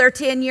bottle till they're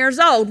 10 years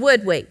old,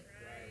 would we?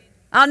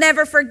 I'll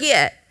never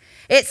forget.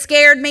 It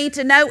scared me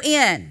to no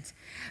end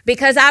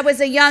because I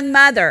was a young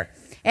mother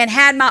and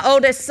had my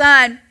oldest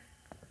son.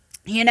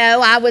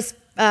 I was,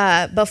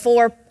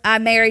 before I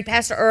married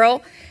Pastor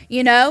Earl,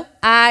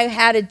 I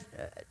had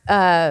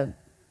another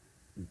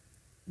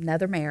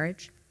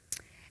marriage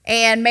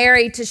and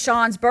married to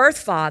Sean's birth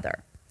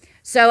father.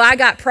 So I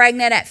got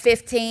pregnant at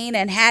 15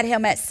 and had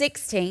him at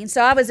 16.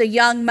 So I was a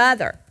young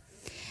mother.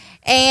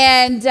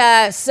 And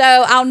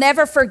so I'll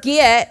never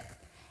forget,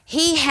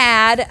 he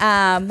had,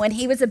 when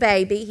he was a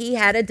baby, he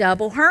had a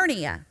double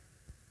hernia.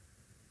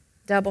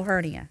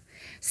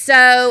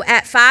 So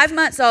at 5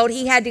 months old,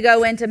 he had to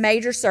go into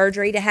major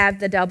surgery to have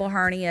the double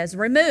hernias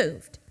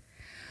removed.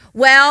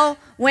 Well,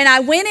 when I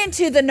went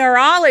into the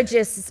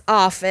neurologist's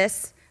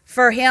office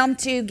for him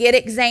to get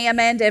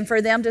examined and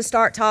for them to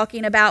start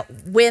talking about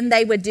when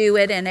they would do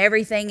it and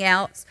everything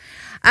else,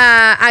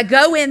 I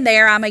go in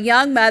there. I'm a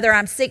young mother.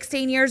 I'm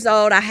 16 years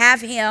old. I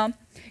have him,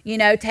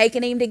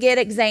 taking him to get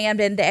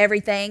examined and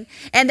everything.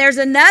 And there's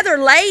another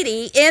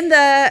lady in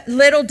the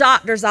little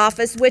doctor's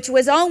office, which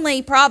was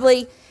only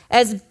probably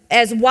as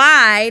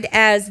wide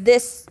as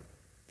this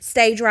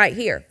stage right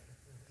here,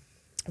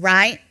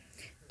 right?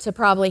 To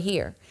probably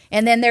here.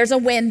 And then there's a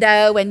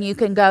window and you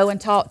can go and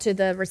talk to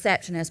the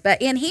receptionist.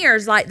 But in here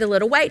is like the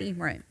little waiting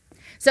room.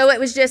 So it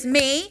was just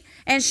me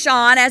and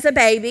Sean as a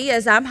baby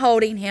as I'm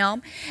holding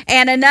him,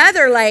 and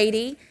another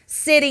lady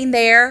sitting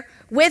there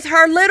with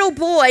her little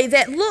boy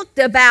that looked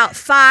about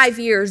 5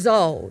 years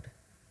old.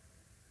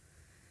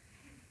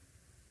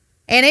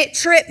 And it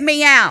tripped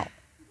me out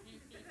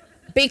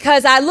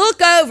because I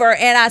look over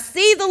and I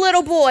see the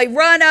little boy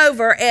run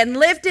over and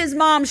lift his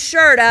mom's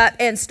shirt up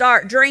and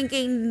start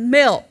drinking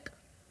milk.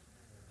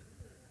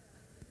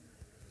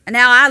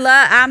 Now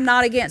I'm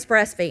not against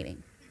breastfeeding.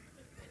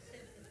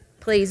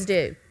 Please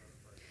do.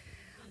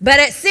 But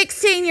at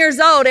 16 years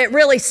old, it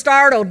really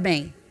startled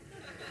me.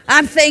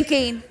 I'm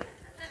thinking,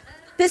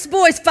 this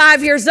boy's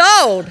 5 years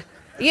old,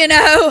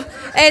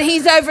 and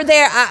he's over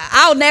there.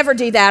 I'll never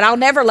do that. I'll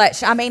never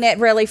it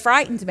really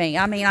frightened me.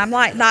 I'm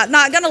like,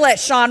 not going to let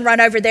Sean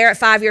run over there at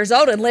 5 years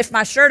old and lift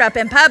my shirt up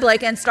in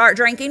public and start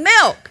drinking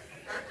milk.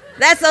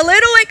 That's a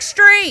little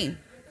extreme,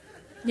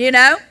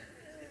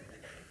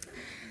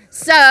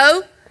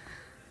 So,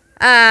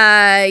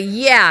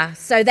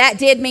 so that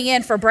did me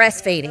in for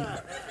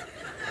breastfeeding.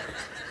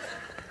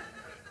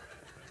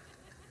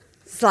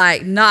 It's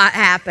like not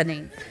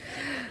happening.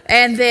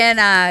 And then,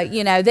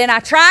 then I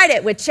tried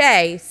it with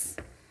Chase,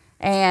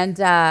 and,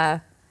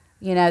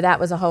 that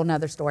was a whole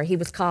nother story. He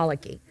was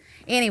colicky.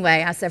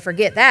 Anyway, I said,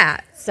 forget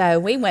that. So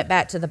we went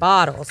back to the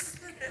bottles.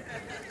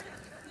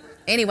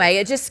 Anyway,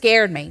 it just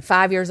scared me,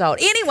 5 years old.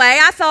 Anyway,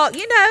 I thought,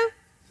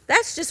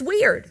 that's just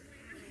weird.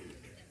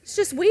 It's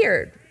just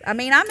weird. I'm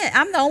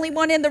the only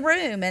one in the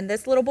room, and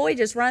this little boy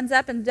just runs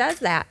up and does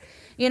that.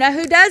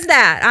 Who does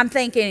that? I'm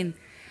thinking.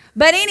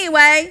 But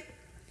anyway,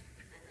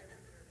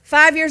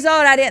 5 years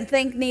old, I didn't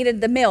think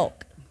needed the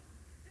milk.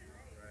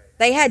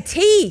 They had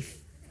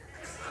teeth.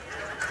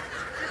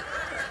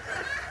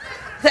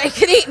 They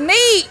can eat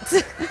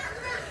meat.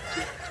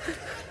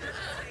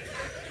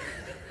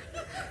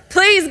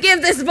 Please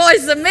give this boy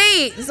some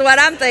meat, is what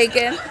I'm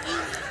thinking.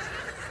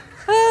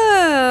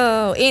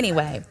 Oh,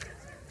 anyway.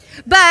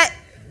 But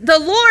the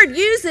Lord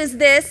uses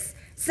this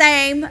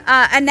same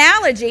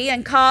analogy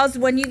and calls,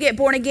 when you get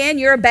born again,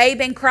 you're a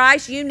babe in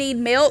Christ, you need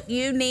milk,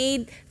 you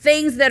need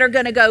things that are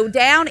going to go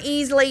down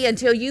easily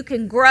until you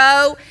can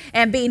grow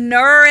and be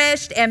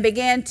nourished and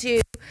begin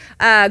to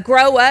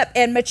grow up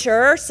and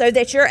mature so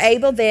that you're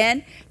able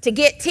then to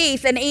get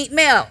teeth and eat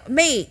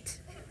meat.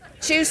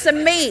 Chew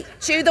some meat,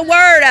 chew the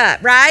word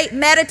up, right?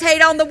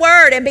 Meditate on the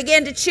word and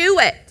begin to chew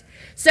it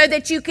so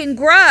that you can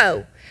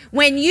grow.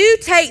 When you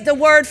take the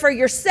word for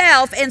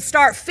yourself and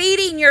start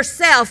feeding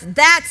yourself,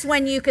 that's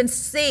when you can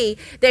see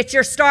that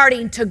you're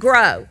starting to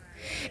grow.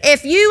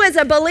 If you as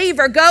a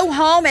believer go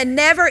home and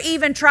never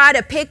even try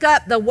to pick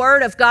up the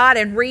word of God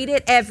and read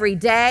it every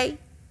day,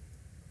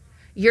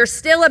 you're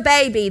still a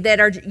baby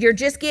you're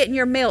just getting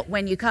your milk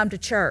when you come to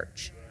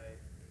church.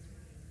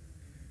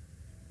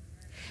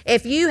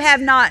 If you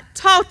have not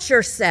taught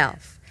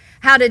yourself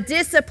how to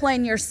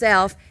discipline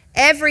yourself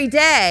every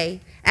day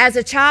as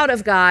a child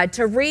of God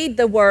to read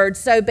the word,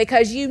 so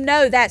because you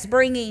know that's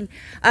bringing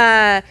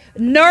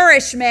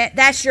nourishment,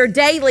 that's your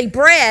daily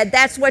bread,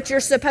 that's what you're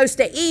supposed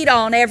to eat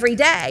on every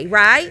day,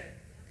 right?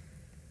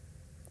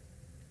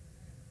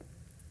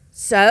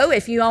 So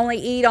if you only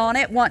eat on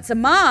it once a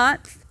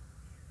month,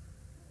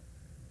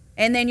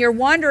 and then you're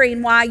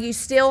wondering why you're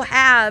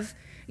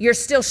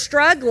still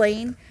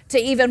struggling to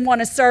even want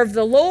to serve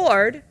the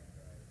Lord,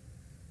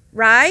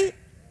 right?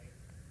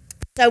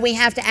 So we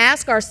have to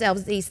ask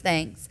ourselves these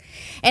things.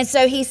 And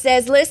so he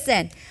says,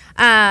 listen,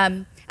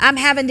 I'm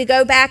having to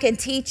go back and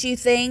teach you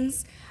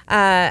things.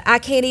 I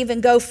can't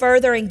even go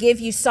further and give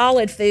you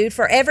solid food.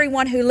 For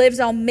everyone who lives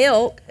on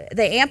milk,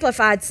 the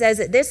Amplified says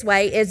it this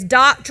way, is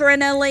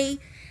doctrinally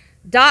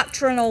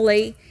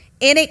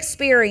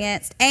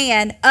inexperienced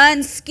and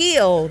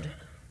unskilled.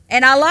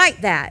 And I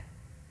like that.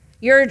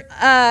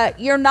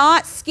 You're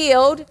not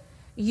skilled.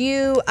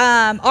 You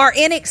are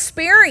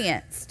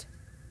inexperienced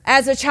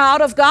as a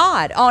child of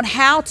God on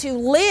how to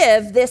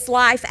live this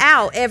life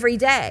out every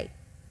day.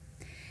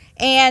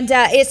 And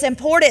it's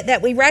important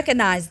that we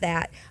recognize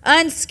that.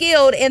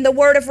 Unskilled in the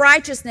word of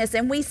righteousness.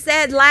 And we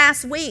said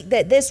last week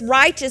that this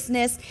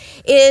righteousness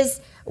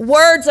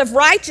words of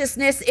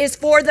righteousness is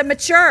for the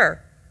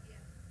mature.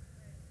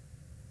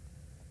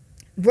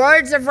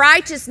 Words of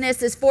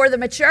righteousness is for the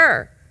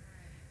mature.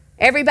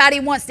 Everybody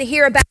wants to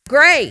hear about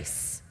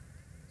grace.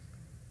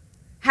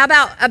 How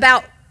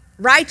about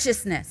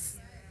righteousness?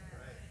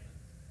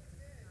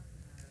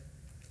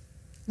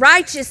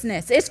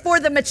 Righteousness is for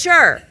the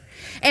mature.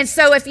 And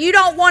so if you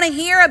don't want to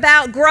hear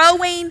about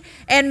growing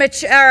and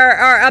mature,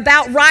 or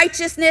about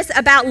righteousness,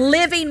 about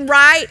living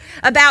right,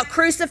 about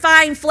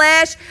crucifying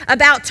flesh,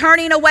 about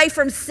turning away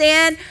from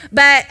sin,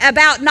 but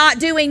about not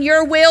doing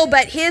your will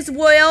but His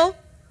will,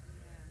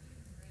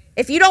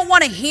 if you don't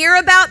want to hear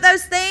about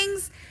those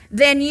things,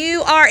 then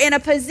you are in a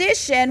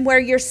position where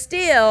you're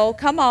still,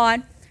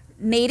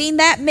 needing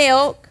that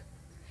milk,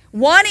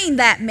 wanting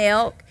that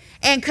milk,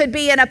 and could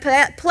be in a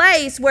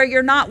place where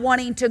you're not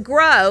wanting to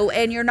grow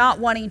and you're not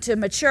wanting to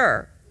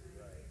mature.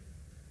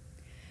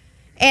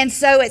 And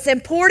so it's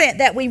important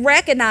that we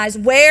recognize,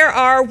 where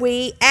are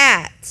we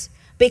at?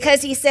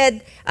 Because he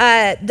said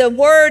the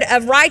word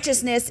of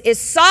righteousness is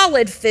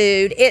solid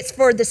food. It's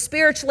for the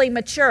spiritually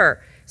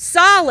mature.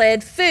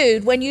 Solid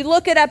food, when you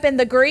look it up in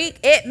the Greek,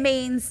 it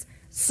means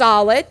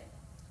solid,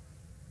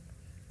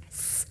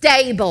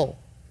 stable.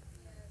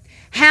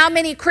 How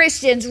many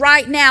Christians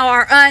right now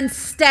are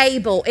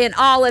unstable in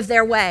all of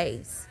their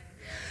ways?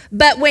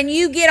 But when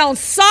you get on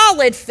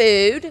solid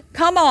food,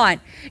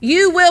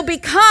 you will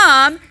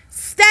become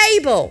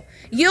stable.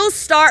 You'll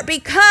start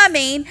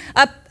becoming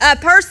a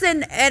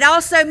person. It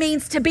also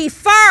means to be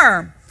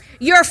firm.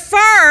 You're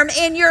firm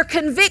in your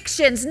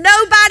convictions.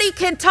 Nobody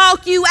can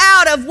talk you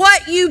out of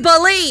what you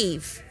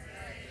believe.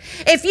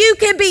 If you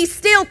can be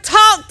still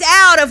talked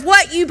out of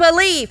what you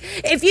believe,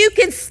 if you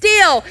can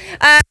still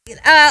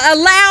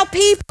allow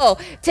people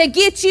to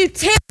get you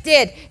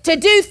tempted to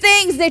do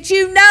things that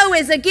you know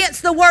is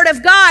against the Word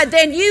of God,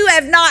 then you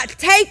have not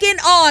taken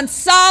on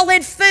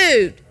solid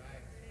food.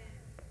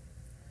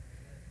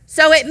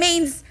 So it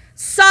means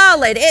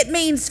solid, it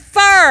means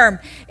firm,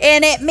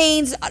 and it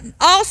means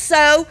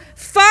also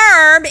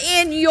firm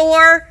in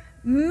your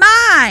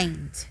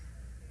mind.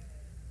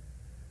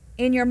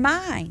 In your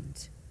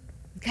mind.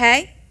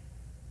 Okay?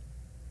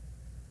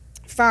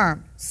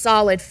 Firm,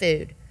 solid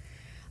food.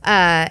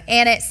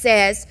 And it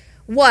says,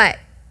 what?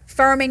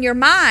 Firm in your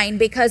mind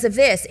because of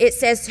this. It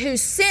says,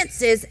 whose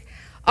senses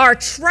are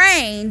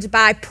trained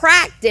by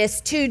practice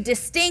to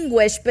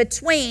distinguish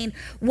between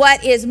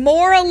what is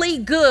morally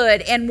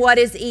good and what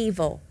is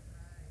evil.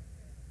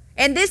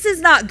 And this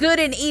is not good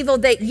and evil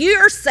that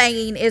you're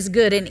saying is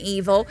good and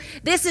evil.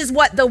 This is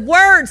what the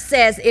Word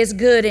says is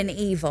good and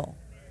evil.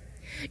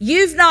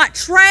 You've not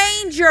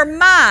trained your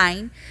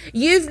mind.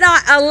 You've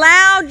not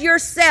allowed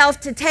yourself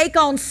to take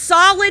on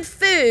solid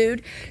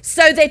food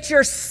so that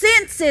your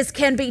senses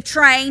can be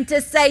trained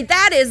to say,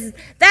 that is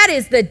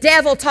the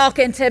devil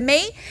talking to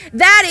me.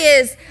 That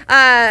is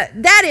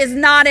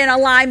not in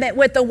alignment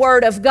with the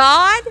Word of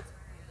God.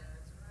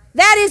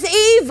 That is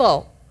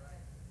evil.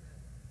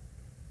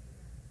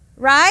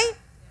 Right?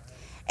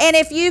 And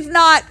if you've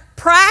not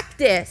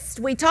practiced,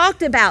 we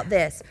talked about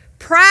this,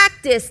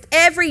 practiced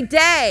every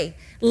day,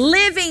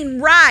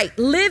 living right,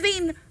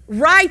 living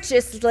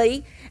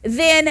righteously,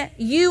 then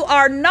you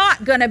are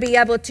not going to be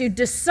able to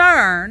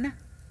discern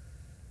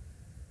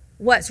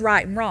what's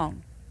right and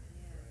wrong.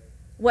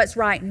 What's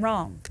right and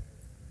wrong.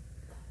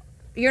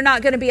 You're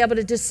not going to be able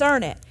to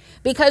discern it.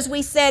 Because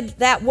we said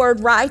that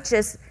word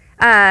righteous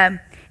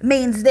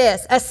means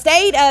this, a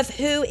state of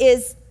who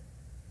is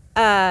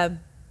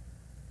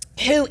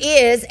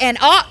and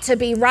ought to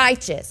be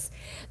righteous.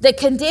 The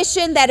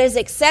condition that is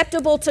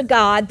acceptable to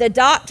God, the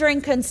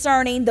doctrine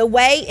concerning the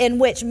way in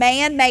which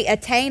man may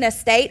attain a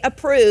state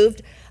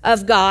approved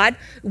of God.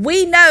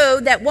 We know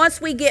that once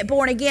we get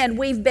born again,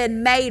 we've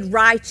been made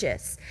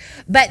righteous.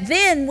 But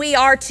then we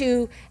are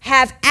to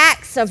have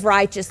acts of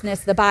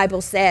righteousness, the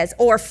Bible says,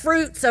 or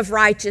fruits of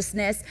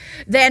righteousness.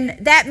 Then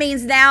that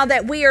means now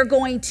that we are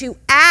going to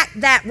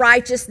act that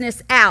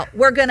righteousness out.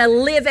 We're going to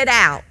live it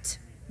out.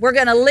 We're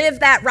going to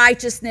live that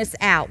righteousness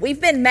out. We've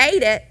been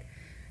made it,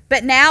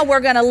 but now we're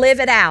going to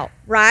live it out,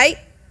 right?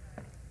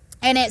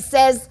 And it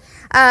says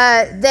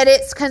that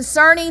it's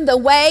concerning the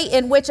way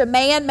in which a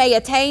man may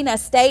attain a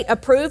state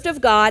approved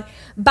of God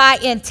by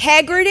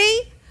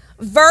integrity,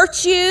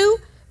 virtue,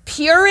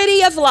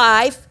 purity of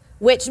life,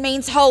 which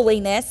means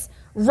holiness,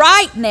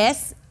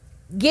 rightness,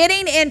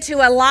 getting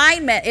into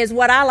alignment is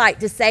what I like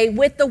to say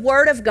with the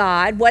Word of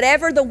God.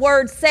 Whatever the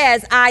Word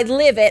says, I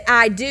live it,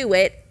 I do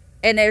it.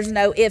 And there's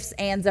no ifs,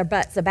 ands, or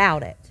buts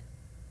about it,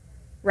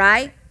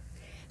 right?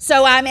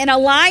 So I'm in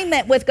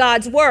alignment with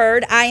God's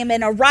Word. I am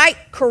in a right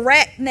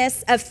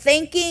correctness of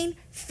thinking,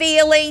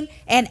 feeling,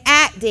 and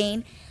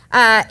acting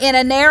in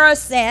a narrow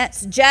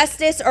sense,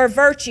 justice or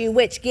virtue,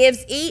 which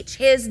gives each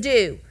his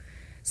due.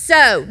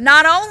 So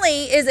not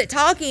only is it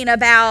talking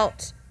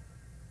about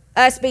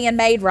us being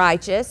made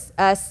righteous,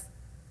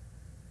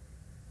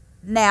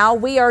 now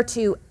we are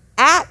to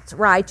act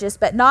righteous,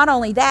 but not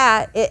only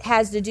that, it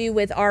has to do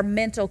with our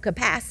mental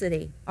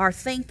capacity, our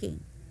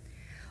thinking,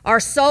 our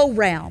soul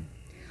realm.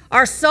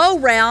 Our soul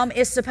realm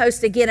is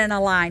supposed to get in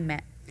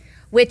alignment,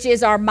 which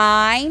is our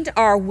mind,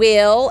 our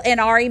will,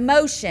 and our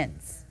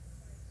emotions.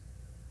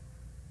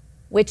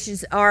 Which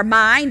is our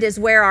mind is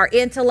where our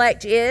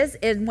intellect is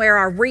and where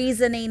our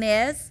reasoning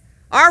is.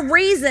 Our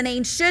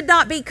reasoning should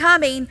not be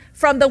coming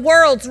from the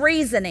world's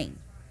reasoning.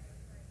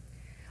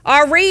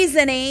 Our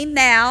reasoning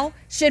now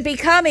should be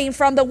coming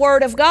from the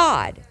Word of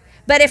God.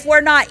 But if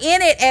we're not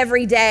in it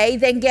every day,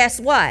 then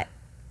guess what?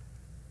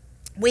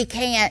 We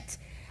can't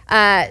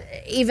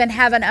even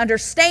have an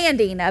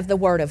understanding of the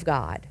Word of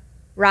God,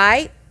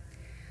 right?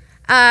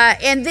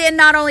 And then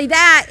not only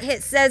that,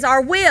 it says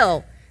our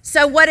will.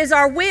 So what is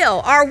our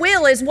will? Our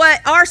will is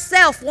what our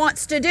self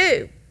wants to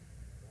do.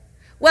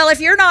 Well,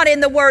 if you're not in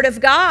the Word of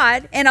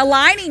God and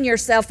aligning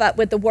yourself up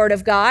with the Word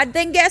of God,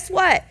 then guess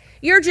what?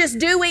 You're just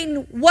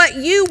doing what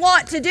you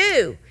want to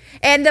do.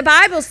 And the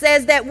Bible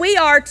says that we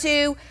are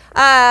to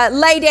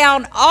lay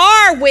down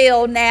our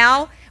will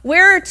now.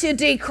 We're to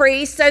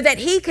decrease so that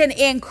He can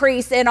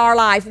increase in our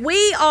life.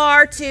 We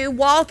are to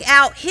walk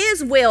out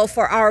His will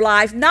for our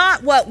life,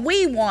 not what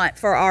we want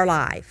for our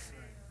life.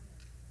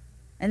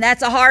 And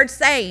that's a hard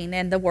saying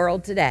in the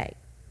world today,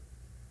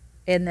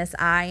 in this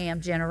I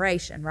am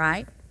generation,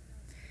 right?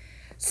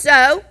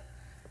 So,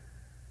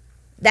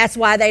 that's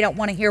why they don't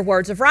want to hear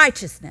words of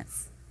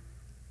righteousness.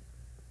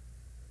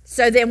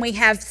 So then we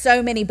have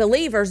so many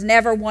believers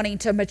never wanting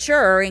to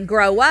mature and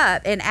grow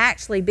up and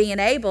actually being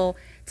able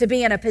to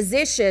be in a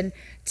position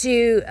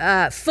to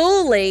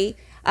fully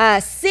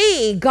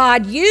see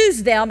God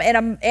use them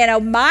in a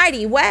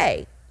mighty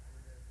way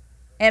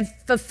and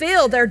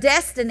fulfill their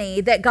destiny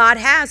that God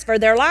has for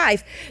their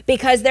life,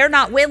 because they're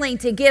not willing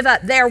to give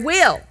up their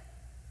will.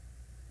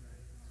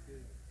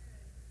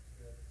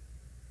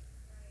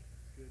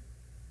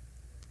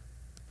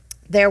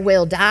 Their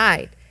will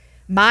died.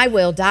 My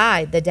will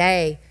died the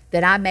day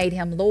that I made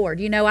Him Lord.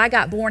 You know, I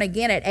got born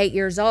again at 8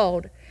 years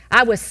old.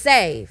 I was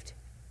saved.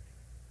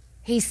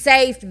 He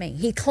saved me.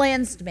 He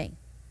cleansed me.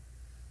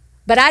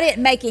 But I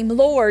didn't make Him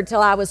Lord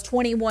till I was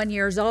 21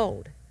 years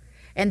old.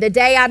 And the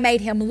day I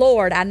made Him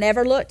Lord, I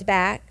never looked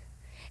back.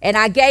 And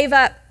I gave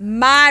up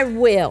my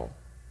will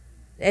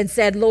and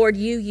said, Lord,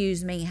 you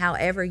use me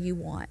however you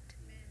want.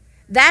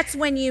 That's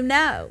when you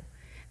know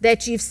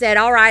that you've said,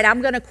 all right,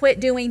 I'm going to quit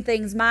doing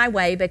things my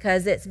way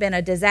because it's been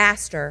a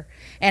disaster,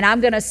 and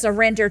I'm going to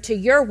surrender to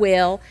your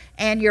will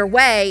and your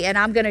way, and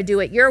I'm going to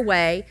do it your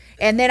way,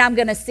 and then I'm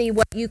going to see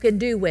what you can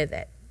do with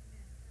it,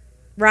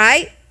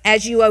 right?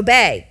 As you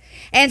obey.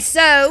 And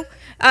so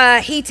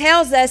he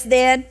tells us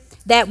then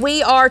that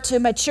we are to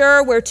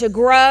mature, we're to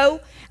grow.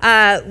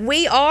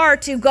 we are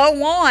to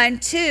go on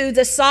to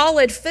the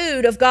solid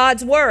food of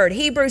God's word.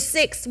 Hebrews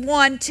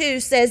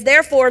 6:1-2 says,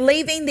 therefore,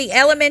 leaving the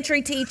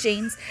elementary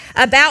teachings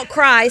about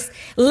Christ,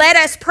 let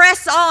us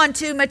press on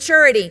to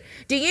maturity.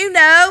 Do you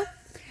know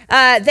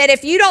that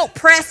if you don't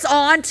press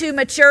on to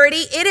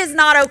maturity, it is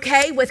not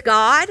okay with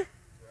God?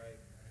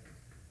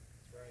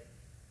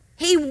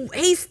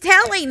 He's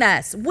telling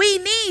us we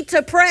need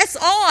to press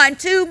on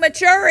to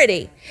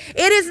maturity.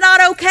 It is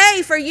not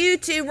okay for you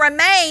to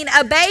remain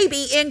a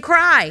baby in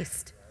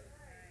Christ.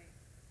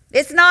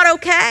 It's not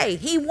okay.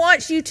 He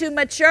wants you to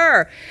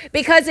mature,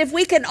 because if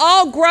we can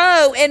all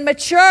grow and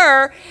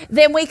mature,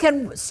 then we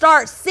can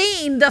start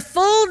seeing the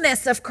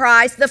fullness of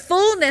Christ, the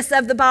fullness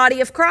of the body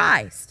of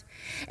Christ.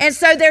 And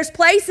so there's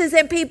places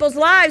in people's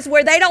lives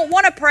where they don't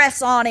want to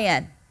press on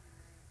in.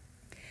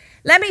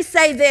 Let me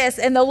say this,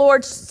 and the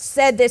Lord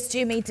said this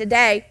to me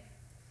today.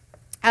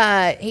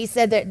 He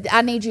said that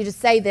I need you to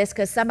say this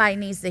because somebody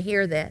needs to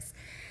hear this.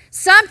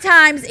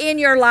 Sometimes in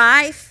your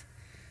life,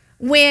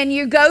 when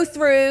you go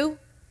through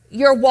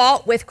your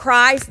walk with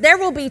Christ, there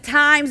will be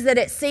times that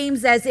it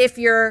seems as if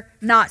you're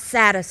not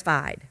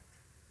satisfied.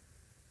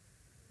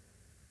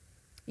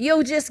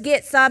 You'll just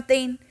get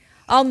something,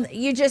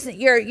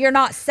 you're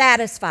not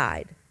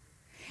satisfied.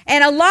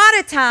 And a lot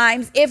of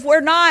times, if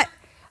we're not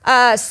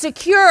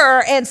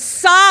secure and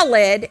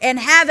solid and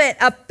haven't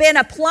been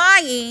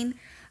applying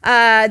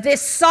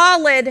this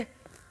solid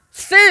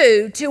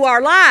food to our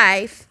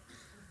life,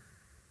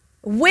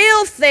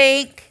 we'll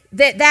think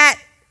that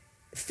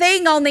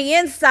thing on the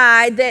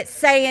inside that's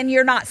saying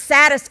you're not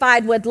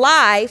satisfied with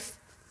life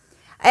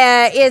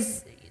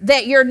is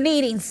that you're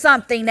needing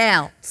something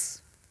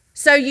else.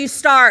 So you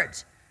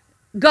start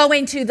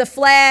going to the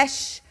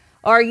flesh,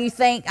 or you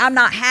think, I'm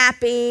not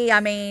happy.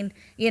 I'm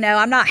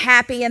not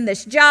happy in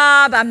this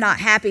job. I'm not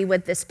happy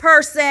with this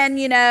person,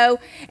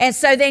 And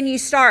so then you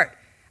start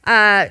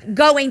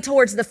going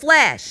towards the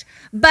flesh.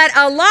 But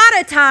a lot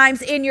of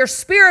times in your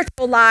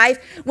spiritual life,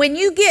 when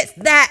you get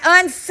that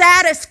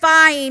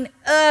unsatisfying,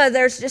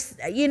 there's just,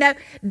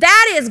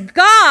 that is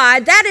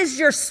God, that is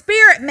your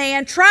spirit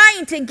man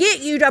trying to get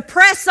you to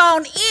press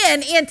on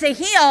into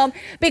Him,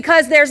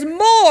 because there's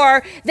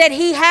more that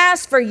He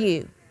has for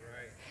you.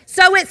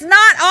 So it's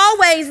not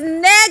always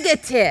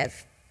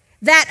negative,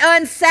 that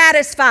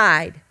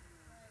unsatisfied.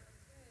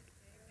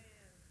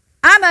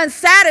 I'm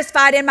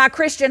unsatisfied in my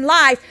Christian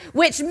life,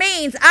 which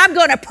means I'm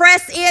going to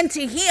press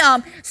into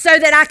Him so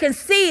that I can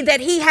see that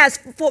He has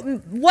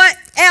what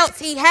else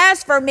He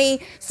has for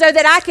me, so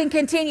that I can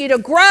continue to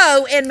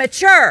grow and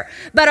mature.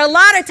 But a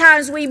lot of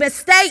times we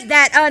mistake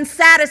that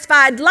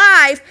unsatisfied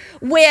life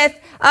with,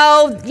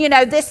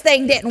 this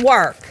thing didn't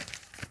work.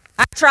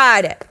 I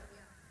tried it.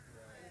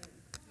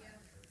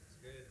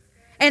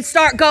 And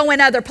start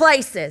going other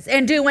places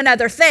and doing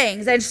other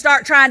things and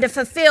start trying to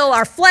fulfill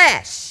our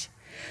flesh.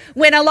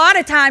 When a lot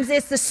of times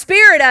it's the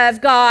Spirit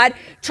of God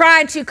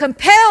trying to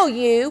compel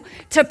you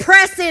to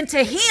press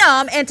into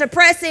Him and to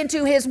press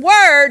into His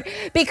Word,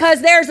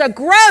 because there's a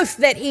growth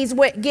that He's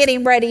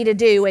getting ready to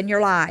do in your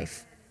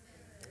life.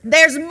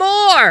 There's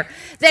more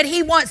that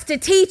He wants to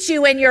teach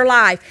you in your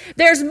life.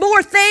 There's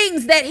more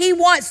things that He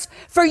wants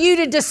for you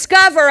to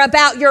discover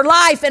about your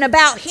life and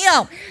about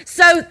Him.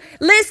 So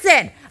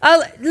listen,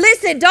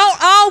 don't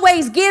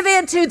always give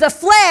in to the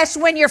flesh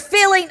when you're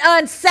feeling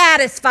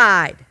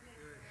unsatisfied.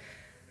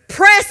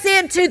 Press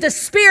into the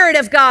Spirit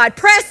of God.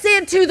 Press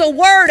into the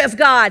Word of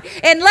God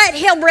and let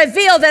Him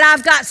reveal that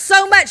I've got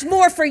so much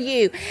more for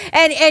you.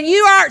 And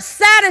you aren't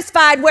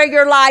satisfied where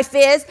your life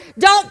is.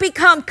 Don't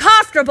become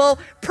comfortable.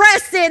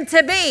 Press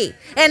into me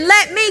and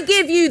let me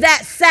give you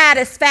that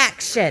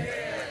satisfaction.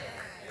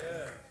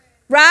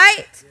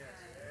 Right?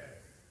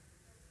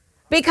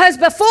 Because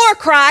before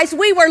Christ,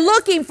 we were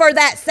looking for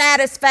that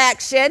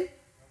satisfaction.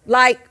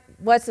 Like,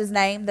 what's his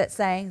name that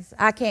sings?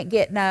 I can't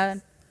get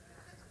none.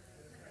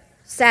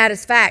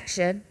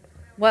 Satisfaction.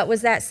 What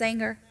was that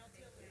singer?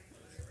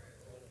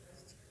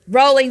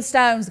 Rolling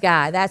Stones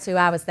guy. That's who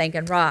I was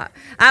thinking, rock.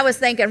 I was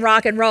thinking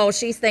rock and roll.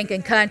 She's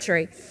thinking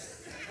country.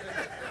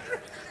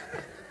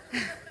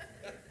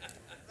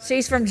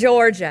 She's from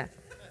Georgia.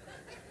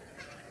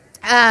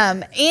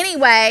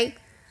 Anyway,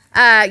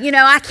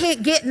 I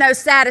can't get no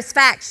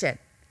satisfaction.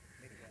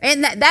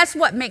 And that's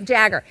what Mick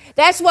Jagger,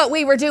 that's what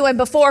we were doing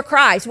before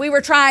Christ. We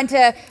were trying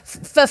to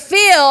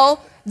fulfill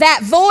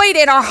that void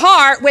in our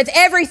heart with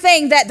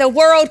everything that the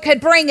world could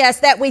bring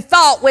us that we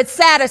thought would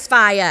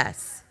satisfy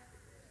us.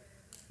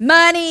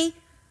 Money,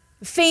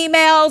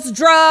 females,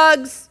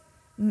 drugs,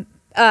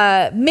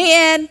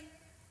 men,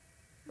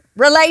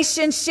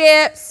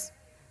 relationships,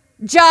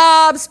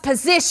 jobs,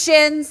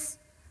 positions,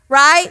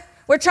 right?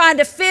 We're trying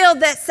to fill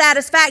that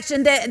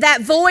satisfaction, that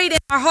void in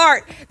our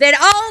heart that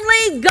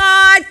only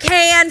God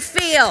can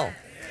fill.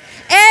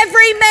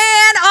 Every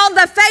man on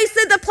the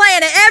face of the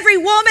planet, every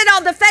woman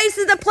on the face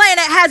of the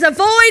planet has a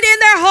void in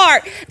their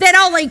heart that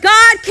only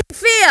God can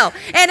fill.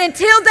 And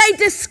until they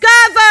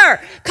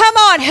discover, come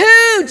on,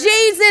 who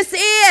Jesus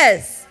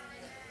is,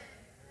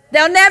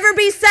 they'll never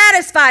be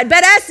satisfied.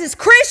 But us as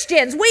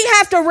Christians, we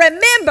have to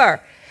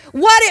remember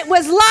what it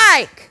was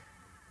like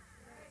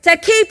to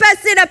keep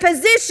us in a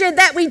position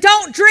that we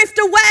don't drift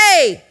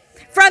away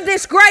from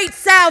this great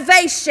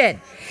salvation.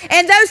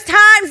 And those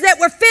times that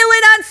we're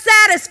feeling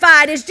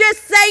unsatisfied is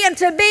just saying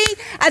to me,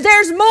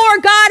 there's more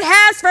God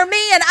has for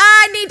me, and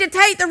I need to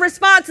take the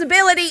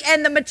responsibility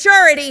and the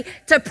maturity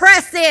to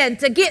press in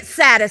to get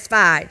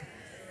satisfied.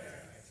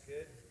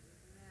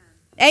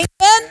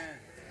 Amen?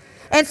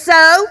 And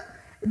so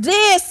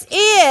this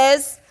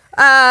is,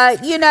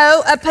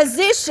 a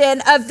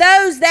position of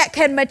those that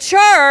can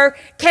mature,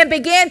 can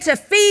begin to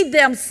feed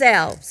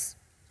themselves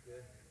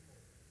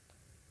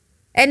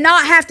and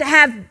not have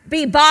to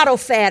be bottle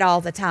fed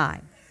all the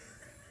time.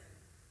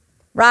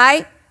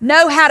 Right?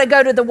 Know how to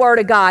go to the Word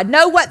of God.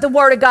 Know what the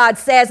Word of God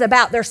says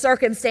about their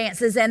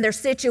circumstances and their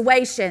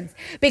situations,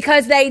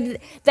 because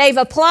they've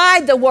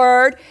applied the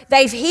Word,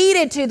 they've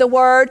heeded to the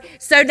Word,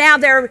 so now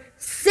their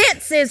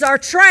senses are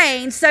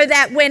trained so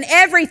that when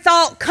every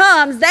thought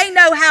comes, they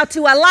know how to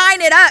align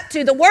it up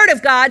to the Word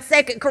of God.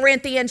 2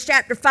 Corinthians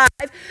chapter 5,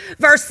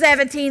 verse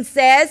 17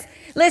 says,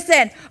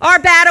 listen, our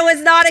battle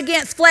is not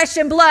against flesh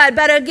and blood,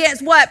 but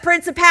against what?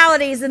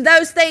 Principalities and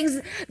those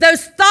things,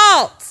 those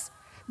thoughts,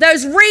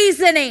 those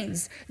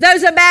reasonings,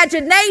 those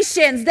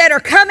imaginations that are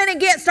coming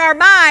against our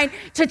mind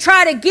to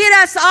try to get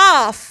us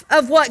off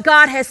of what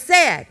God has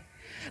said.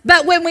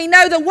 But when we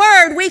know the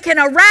Word, we can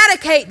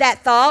eradicate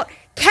that thought,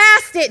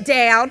 cast it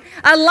down,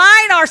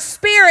 align our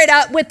spirit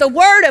up with the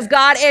Word of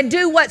God, and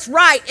do what's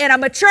right. And a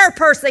mature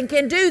person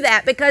can do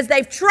that because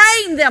they've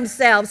trained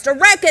themselves to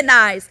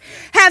recognize,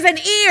 have an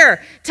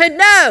ear to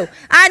know.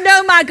 I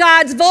know my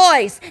God's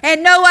voice,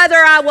 and no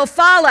other I will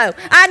follow.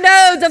 I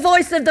know the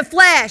voice of the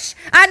flesh.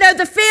 I know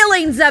the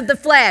feelings of the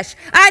flesh.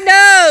 I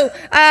know,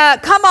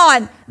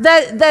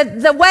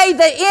 the way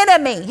the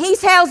enemy, he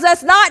tells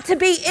us not to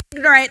be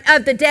ignorant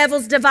of the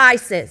devil's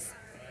devices.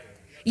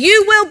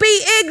 You will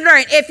be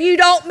ignorant if you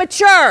don't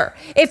mature,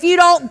 if you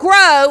don't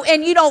grow,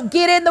 and you don't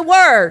get in the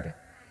Word.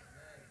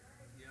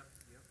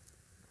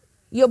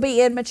 You'll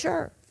be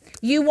immature.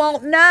 You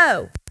won't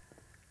know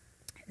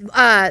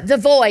the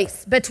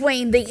voice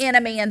between the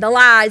enemy and the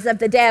lies of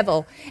the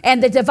devil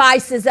and the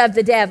devices of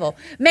the devil.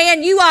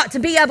 Man, you ought to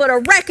be able to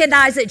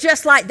recognize it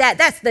just like that.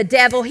 That's the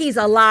devil. He's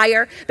a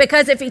liar,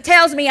 because if he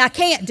tells me I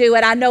can't do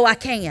it, I know I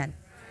can.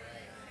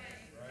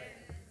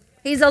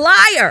 He's a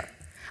liar.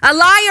 A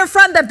liar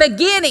from the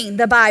beginning,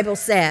 the Bible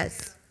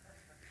says.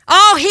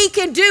 All he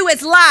can do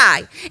is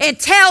lie and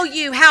tell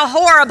you how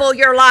horrible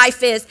your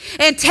life is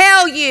and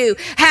tell you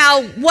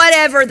how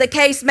whatever the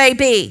case may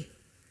be.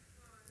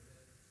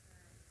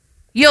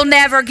 You'll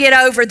never get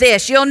over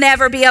this. You'll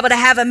never be able to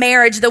have a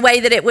marriage the way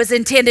that it was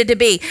intended to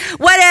be.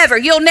 Whatever.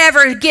 You'll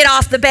never get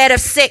off the bed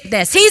of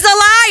sickness. He's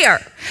a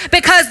liar,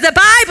 because the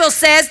Bible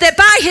says that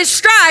by his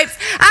stripes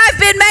I've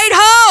been made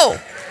whole.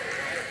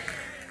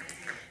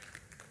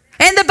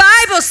 And the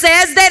Bible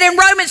says that in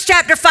Romans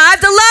chapter 5,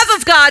 the love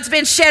of God's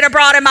been shed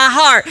abroad in my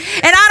heart.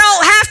 And I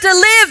don't have to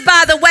live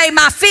by the way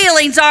my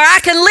feelings are. I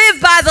can live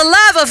by the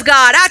love of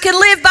God. I can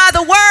live by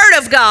the Word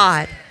of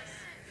God.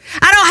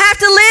 I don't have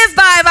to live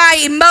by my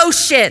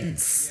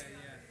emotions.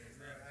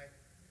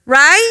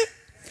 Right?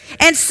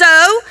 And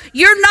so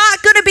you're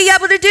not going to be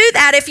able to do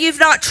that if you've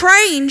not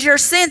trained your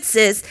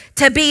senses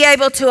to be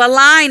able to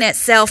align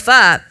itself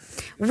up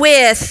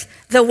with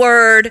the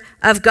Word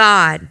of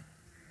God.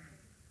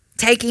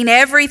 Taking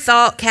every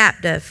thought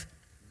captive.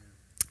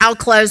 I'll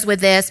close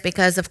with this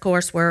because, of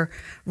course, we're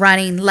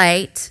running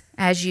late,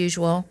 as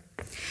usual,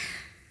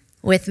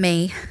 with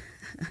me.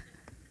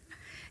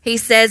 He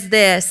says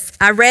this.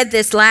 I read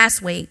this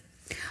last week.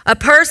 A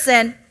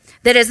person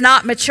that has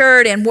not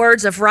matured in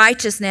words of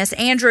righteousness,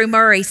 Andrew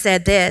Murray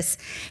said this,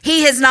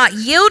 he has not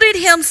yielded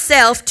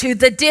himself to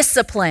the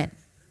discipline.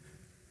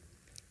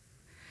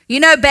 You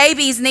know,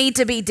 babies need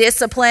to be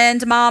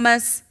disciplined,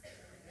 mamas.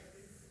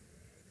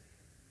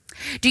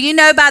 Do you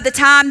know by the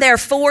time they're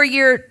 2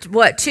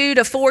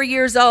 to 4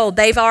 years old,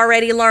 they've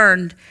already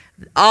learned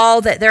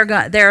all that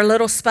their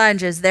little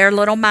sponges, their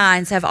little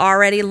minds have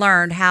already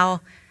learned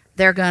how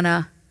they're going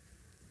to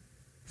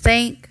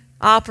think,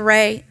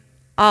 operate,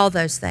 all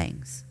those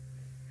things.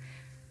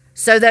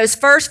 So those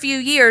first few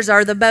years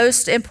are the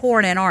most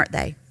important, aren't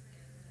they?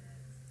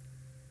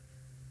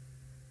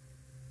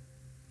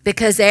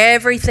 Because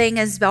everything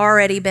has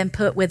already been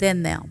put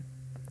within them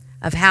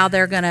of how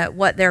they're going to,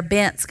 what their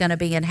bent's going to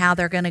be and how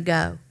they're going to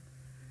go.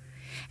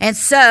 And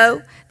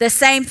so the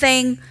same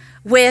thing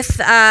with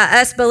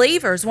us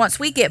believers. Once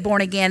we get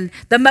born again,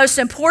 the most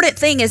important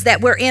thing is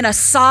that we're in a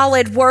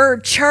solid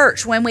Word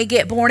church when we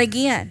get born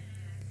again.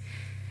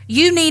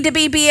 You need to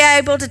be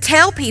able to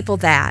tell people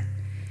that.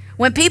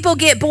 When people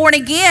get born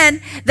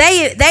again,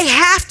 they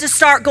have to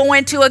start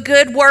going to a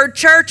good word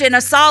church and a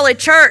solid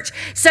church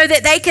so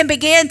that they can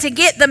begin to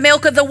get the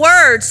milk of the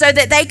word, so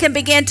that they can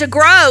begin to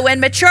grow and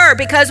mature,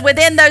 because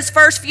within those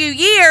first few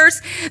years,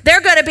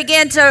 they're going to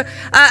begin to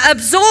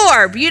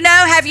absorb. You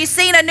know, have you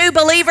seen a new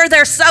believer?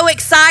 They're so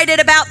excited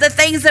about the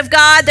things of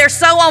God. They're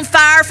so on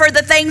fire for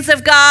the things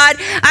of God.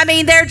 I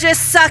mean, they're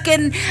just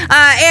sucking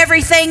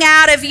everything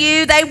out of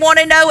you. They want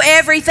to know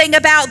everything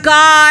about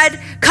God.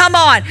 Come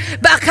on,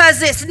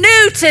 because it's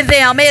new to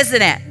them,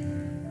 isn't it?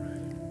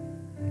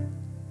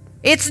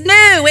 It's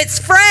new, it's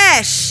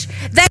fresh.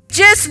 They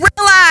just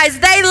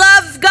realized they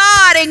love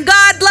God and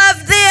God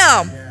loved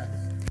them.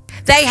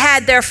 They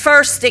had their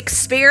first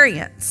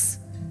experience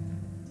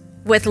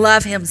with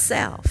love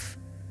himself.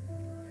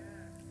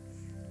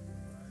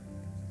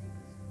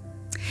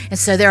 And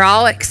so they're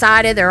all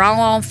excited, they're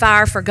all on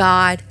fire for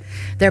God.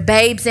 They're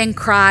babes in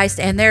Christ,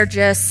 and they're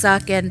just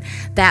sucking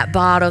that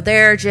bottle.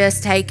 They're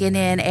just taking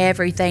in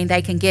everything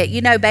they can get.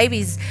 You know,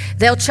 babies,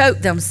 they'll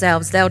choke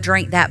themselves. They'll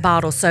drink that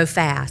bottle so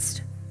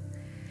fast.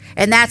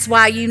 And that's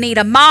why you need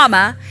a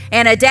mama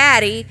and a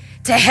daddy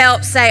to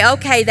help say,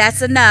 okay,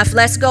 that's enough.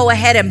 Let's go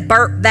ahead and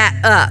burp that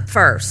up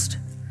first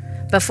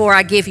before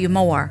I give you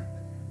more.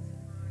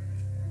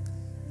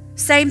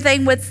 Same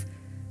thing with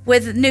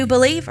new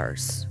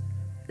believers.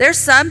 There's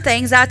some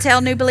things I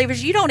tell new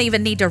believers, you don't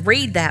even need to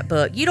read that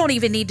book. You don't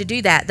even need to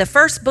do that. The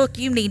first book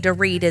you need to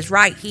read is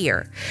right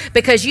here,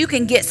 because you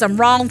can get some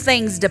wrong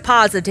things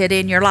deposited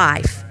in your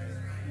life.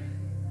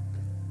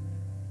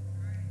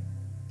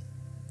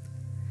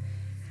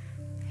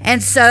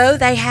 And so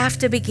they have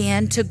to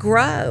begin to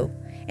grow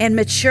and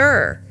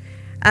mature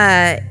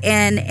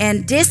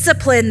and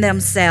discipline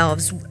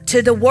themselves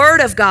to the Word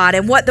of God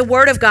and what the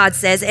Word of God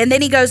says. And then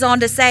he goes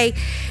on to say,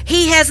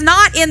 he has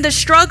not in the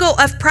struggle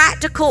of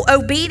practical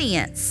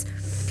obedience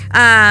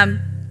that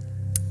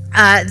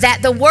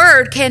the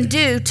Word can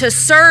do to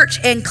search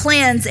and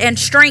cleanse and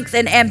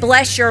strengthen and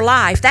bless your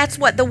life. That's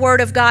what the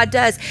Word of God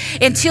does.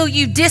 Until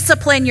you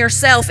discipline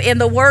yourself in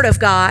the Word of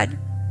God.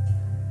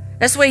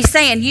 That's what he's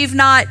saying. You've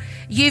not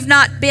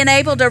been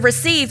able to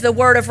receive the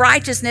word of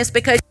righteousness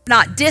because you've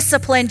not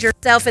disciplined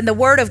yourself in the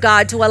Word of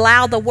God to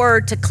allow the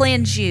Word to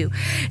cleanse you,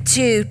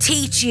 to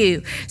teach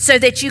you, so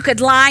that you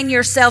could line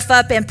yourself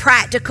up in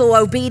practical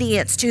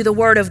obedience to the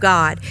Word of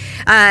God.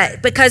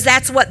 Because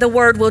that's what the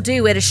Word will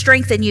do. It'll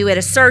strengthen you,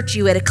 it'll search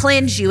you, it'll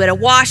cleanse you, it'll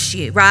wash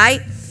you,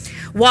 right?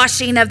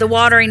 Washing of the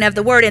watering of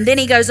the Word. And then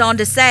he goes on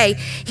to say,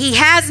 he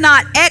has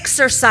not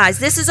exercised.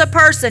 This is a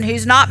person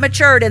who's not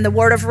matured in the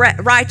Word of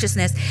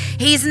righteousness.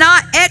 He's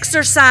not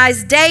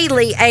exercised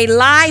daily a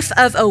life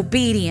of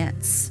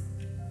obedience.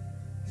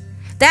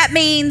 That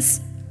means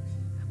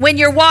when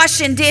you're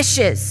washing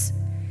dishes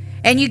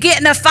and you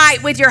get in a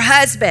fight with your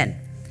husband,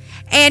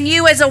 and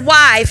you as a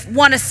wife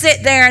want to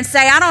sit there and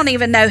say, I don't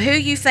even know who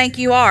you think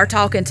you are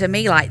talking to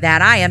me like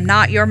that. I am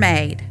not your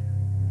maid.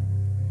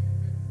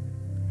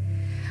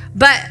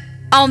 But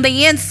on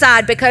the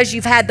inside, because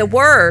you've had the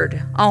Word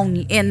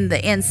in the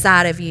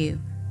inside of you,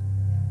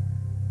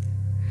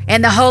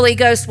 and the Holy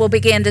Ghost will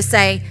begin to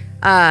say,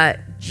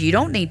 you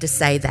don't need to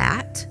say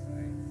that.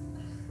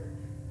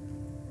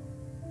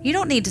 You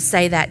don't need to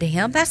say that to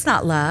him. That's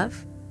not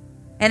love.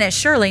 And it's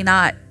surely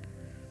not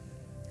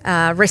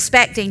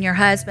respecting your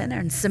husband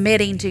and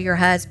submitting to your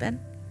husband.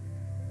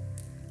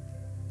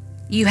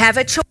 You have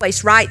a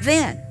choice right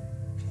then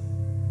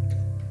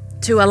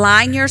to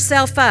align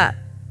yourself up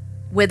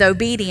with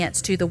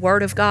obedience to the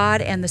Word of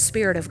God and the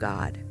Spirit of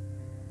God.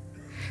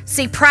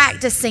 See,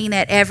 practicing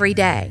it every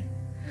day.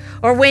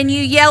 Or when you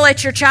yell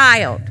at your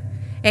child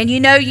and you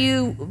know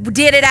you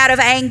did it out of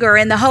anger,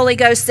 and the Holy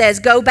Ghost says,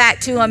 go back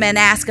to him and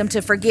ask him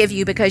to forgive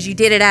you because you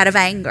did it out of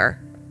anger.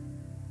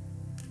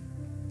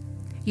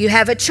 You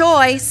have a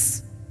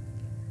choice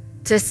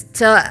to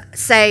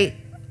say,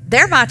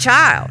 they're my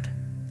child.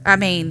 I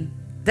mean,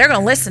 they're going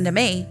to listen to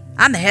me.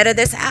 I'm the head of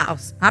this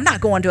house. I'm not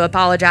going to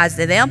apologize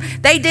to them.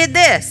 They did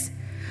this.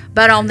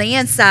 But on the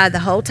inside,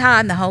 the whole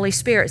time, the Holy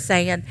Spirit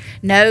saying,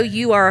 no,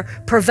 you are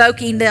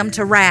provoking them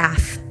to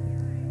wrath.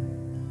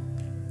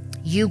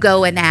 You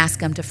go and ask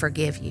them to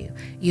forgive you.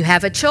 You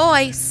have a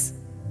choice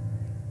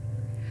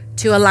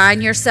to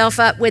align yourself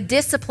up with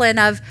discipline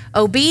of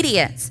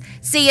obedience.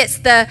 See, it's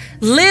the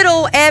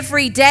little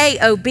everyday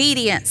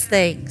obedience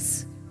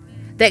things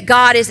that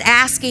God is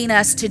asking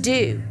us to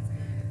do.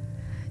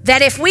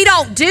 That if we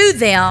don't do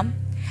them,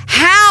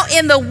 how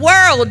in the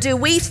world do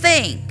we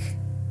think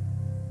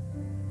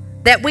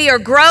that we are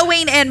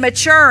growing and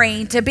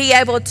maturing to be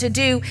able to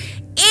do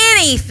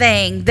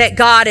anything that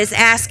God is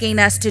asking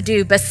us to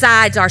do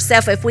besides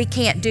ourselves if we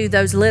can't do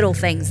those little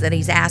things that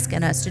he's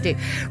asking us to do?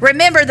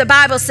 Remember, the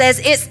Bible says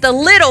it's the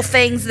little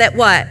things that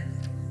what?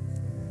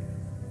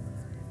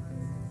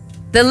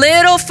 The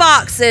little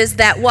foxes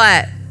that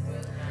what?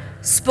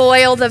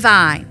 Spoil the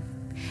vine.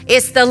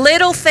 It's the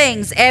little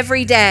things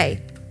every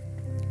day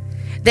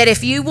that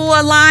if you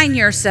will align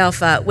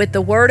yourself up with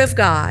the Word of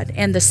God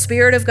and the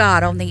Spirit of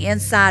God on the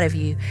inside of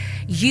you,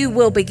 you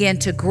will begin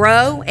to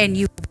grow and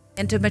you will begin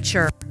and to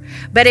mature.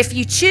 But if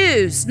you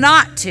choose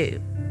not to,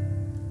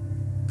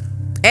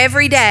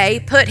 every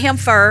day put him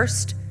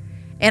first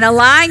and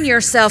align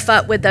yourself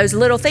up with those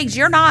little things,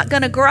 you're not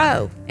going to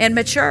grow and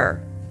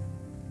mature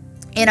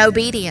in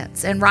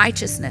obedience and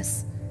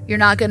righteousness. You're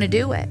not going to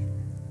do it.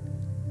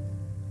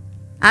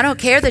 I don't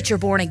care that you're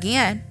born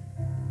again.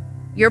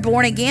 You're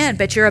born again,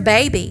 but you're a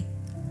baby.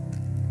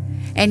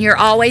 And you're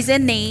always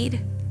in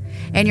need.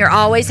 And you're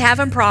always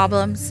having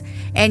problems.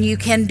 And you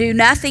can do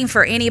nothing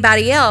for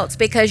anybody else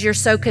because you're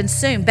so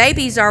consumed.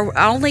 Babies are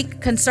only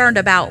concerned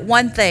about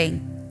one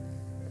thing.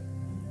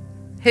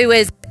 Who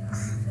is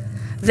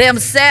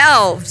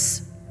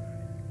themselves.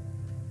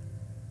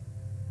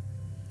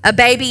 A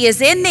baby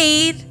is in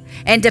need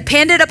and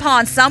dependent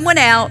upon someone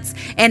else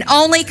and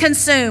only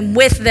consumed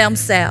with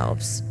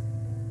themselves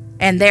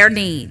and their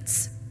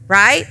needs,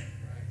 right?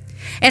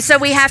 And so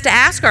we have to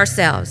ask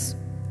ourselves,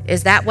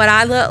 is that what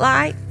I look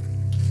like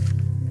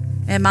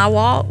in my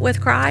walk with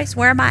Christ?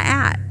 Where am I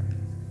at?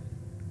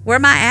 Where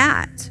am I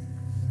at?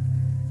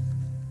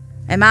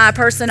 Am I a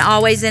person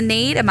always in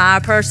need? Am I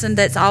a person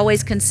that's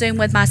always consumed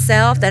with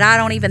myself, that I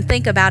don't even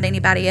think about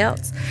anybody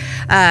else,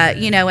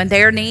 and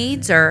their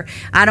needs? Or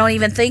I don't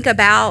even think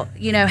about,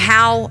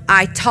 how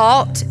I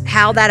talked,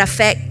 how that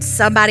affects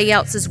somebody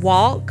else's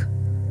walk.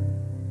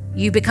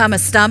 You become a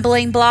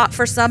stumbling block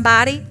for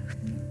somebody.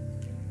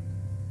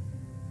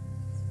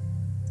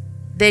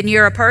 Then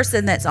you're a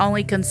person that's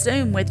only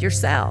consumed with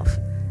yourself.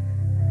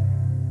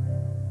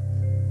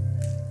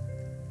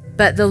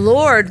 But the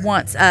Lord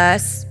wants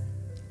us,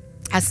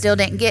 I still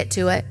didn't get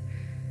to it,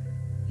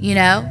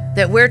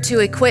 that we're to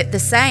equip the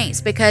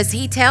saints, because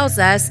he tells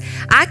us,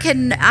 I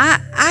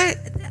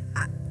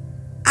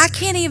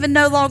can't even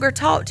no longer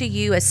talk to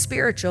you as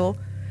spiritual,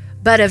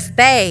 but of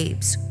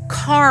babes,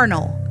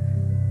 carnal,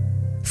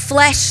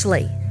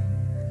 fleshly.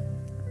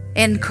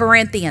 In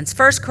Corinthians,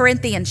 1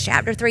 Corinthians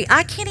chapter 3,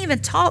 I can't even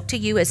talk to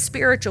you as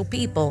spiritual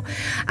people.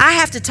 I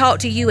have to talk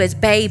to you as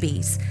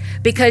babies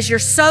because you're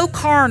so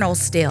carnal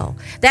still.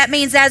 That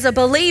means as a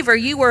believer,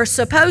 you were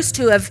supposed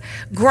to have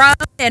grown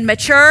and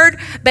matured,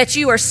 but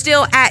you are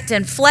still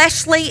acting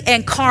fleshly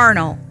and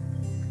carnal.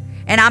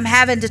 And I'm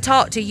having to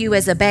talk to you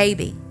as a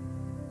baby.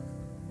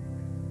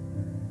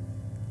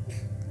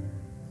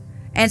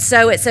 And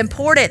so it's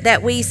important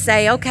that we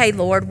say, okay,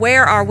 Lord,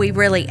 where are we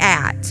really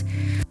at?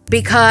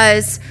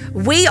 Because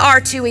we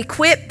are to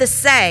equip the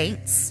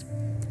saints,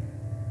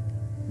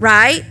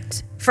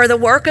 right, for the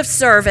work of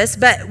service.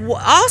 But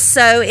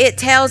also it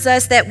tells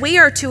us that we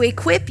are to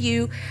equip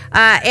you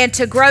and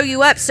to grow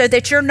you up so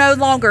that you're no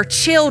longer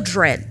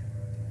children,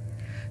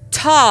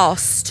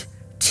 tossed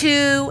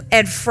to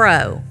and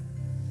fro.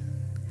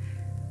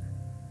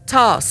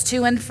 Tossed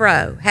to and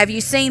fro. Have you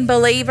seen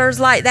believers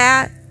like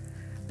that?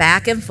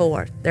 Back and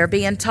forth. They're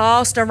being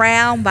tossed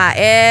around by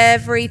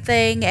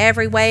everything,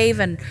 every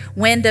wave and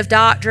wind of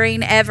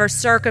doctrine, every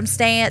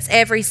circumstance,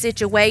 every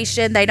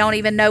situation. They don't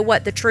even know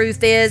what the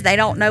truth is. They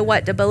don't know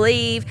what to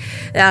believe.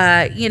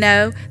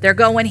 They're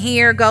going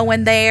here,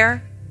 going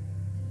there.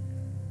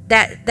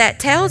 That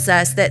tells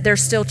us that they're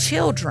still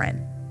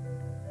children.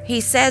 He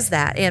says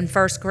that in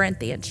 1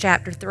 Corinthians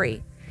chapter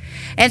 3.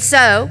 And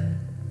so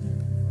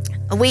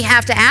we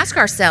have to ask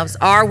ourselves,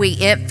 are we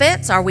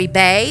infants? Are we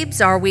babes?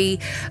 Are we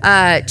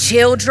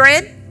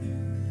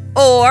children?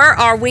 Or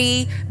are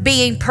we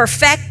being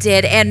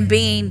perfected and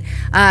being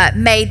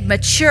made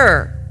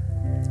mature?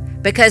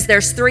 Because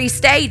there's 3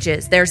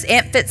 stages. There's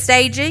infant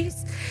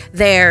stages,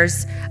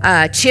 there's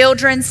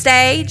children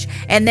stage,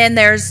 and then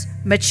there's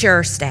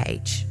mature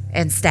stage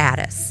and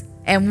status.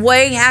 And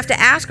we have to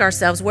ask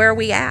ourselves, where are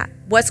we at?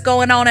 What's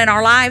going on in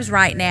our lives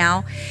right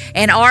now?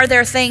 And are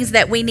there things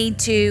that we need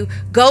to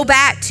go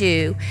back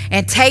to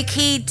and take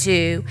heed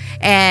to,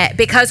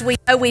 because we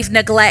know we've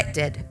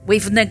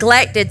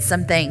neglected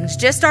some things.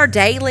 Just our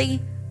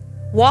daily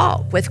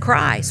walk with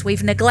Christ,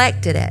 we've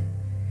neglected it.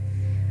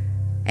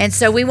 And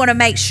so we want to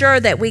make sure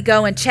that we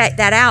go and check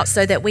that out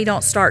so that we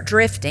don't start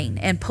drifting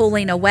and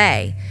pulling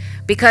away.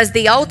 Because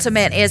the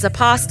ultimate is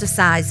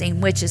apostatizing,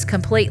 which is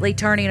completely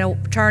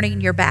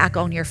turning your back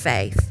on your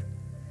faith.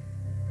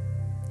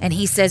 And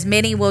he says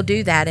many will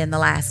do that in the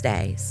last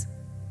days.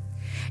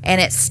 And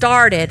it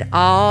started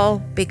all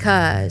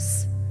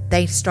because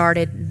they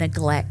started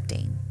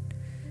neglecting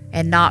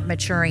and not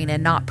maturing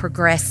and not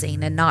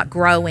progressing and not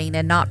growing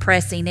and not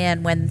pressing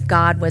in when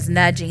God was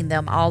nudging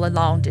them all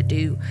along to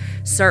do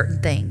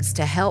certain things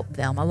to help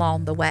them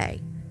along the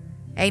way.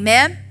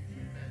 Amen?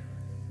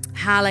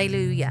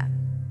 Hallelujah.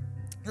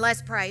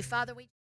 Let's pray. Father, we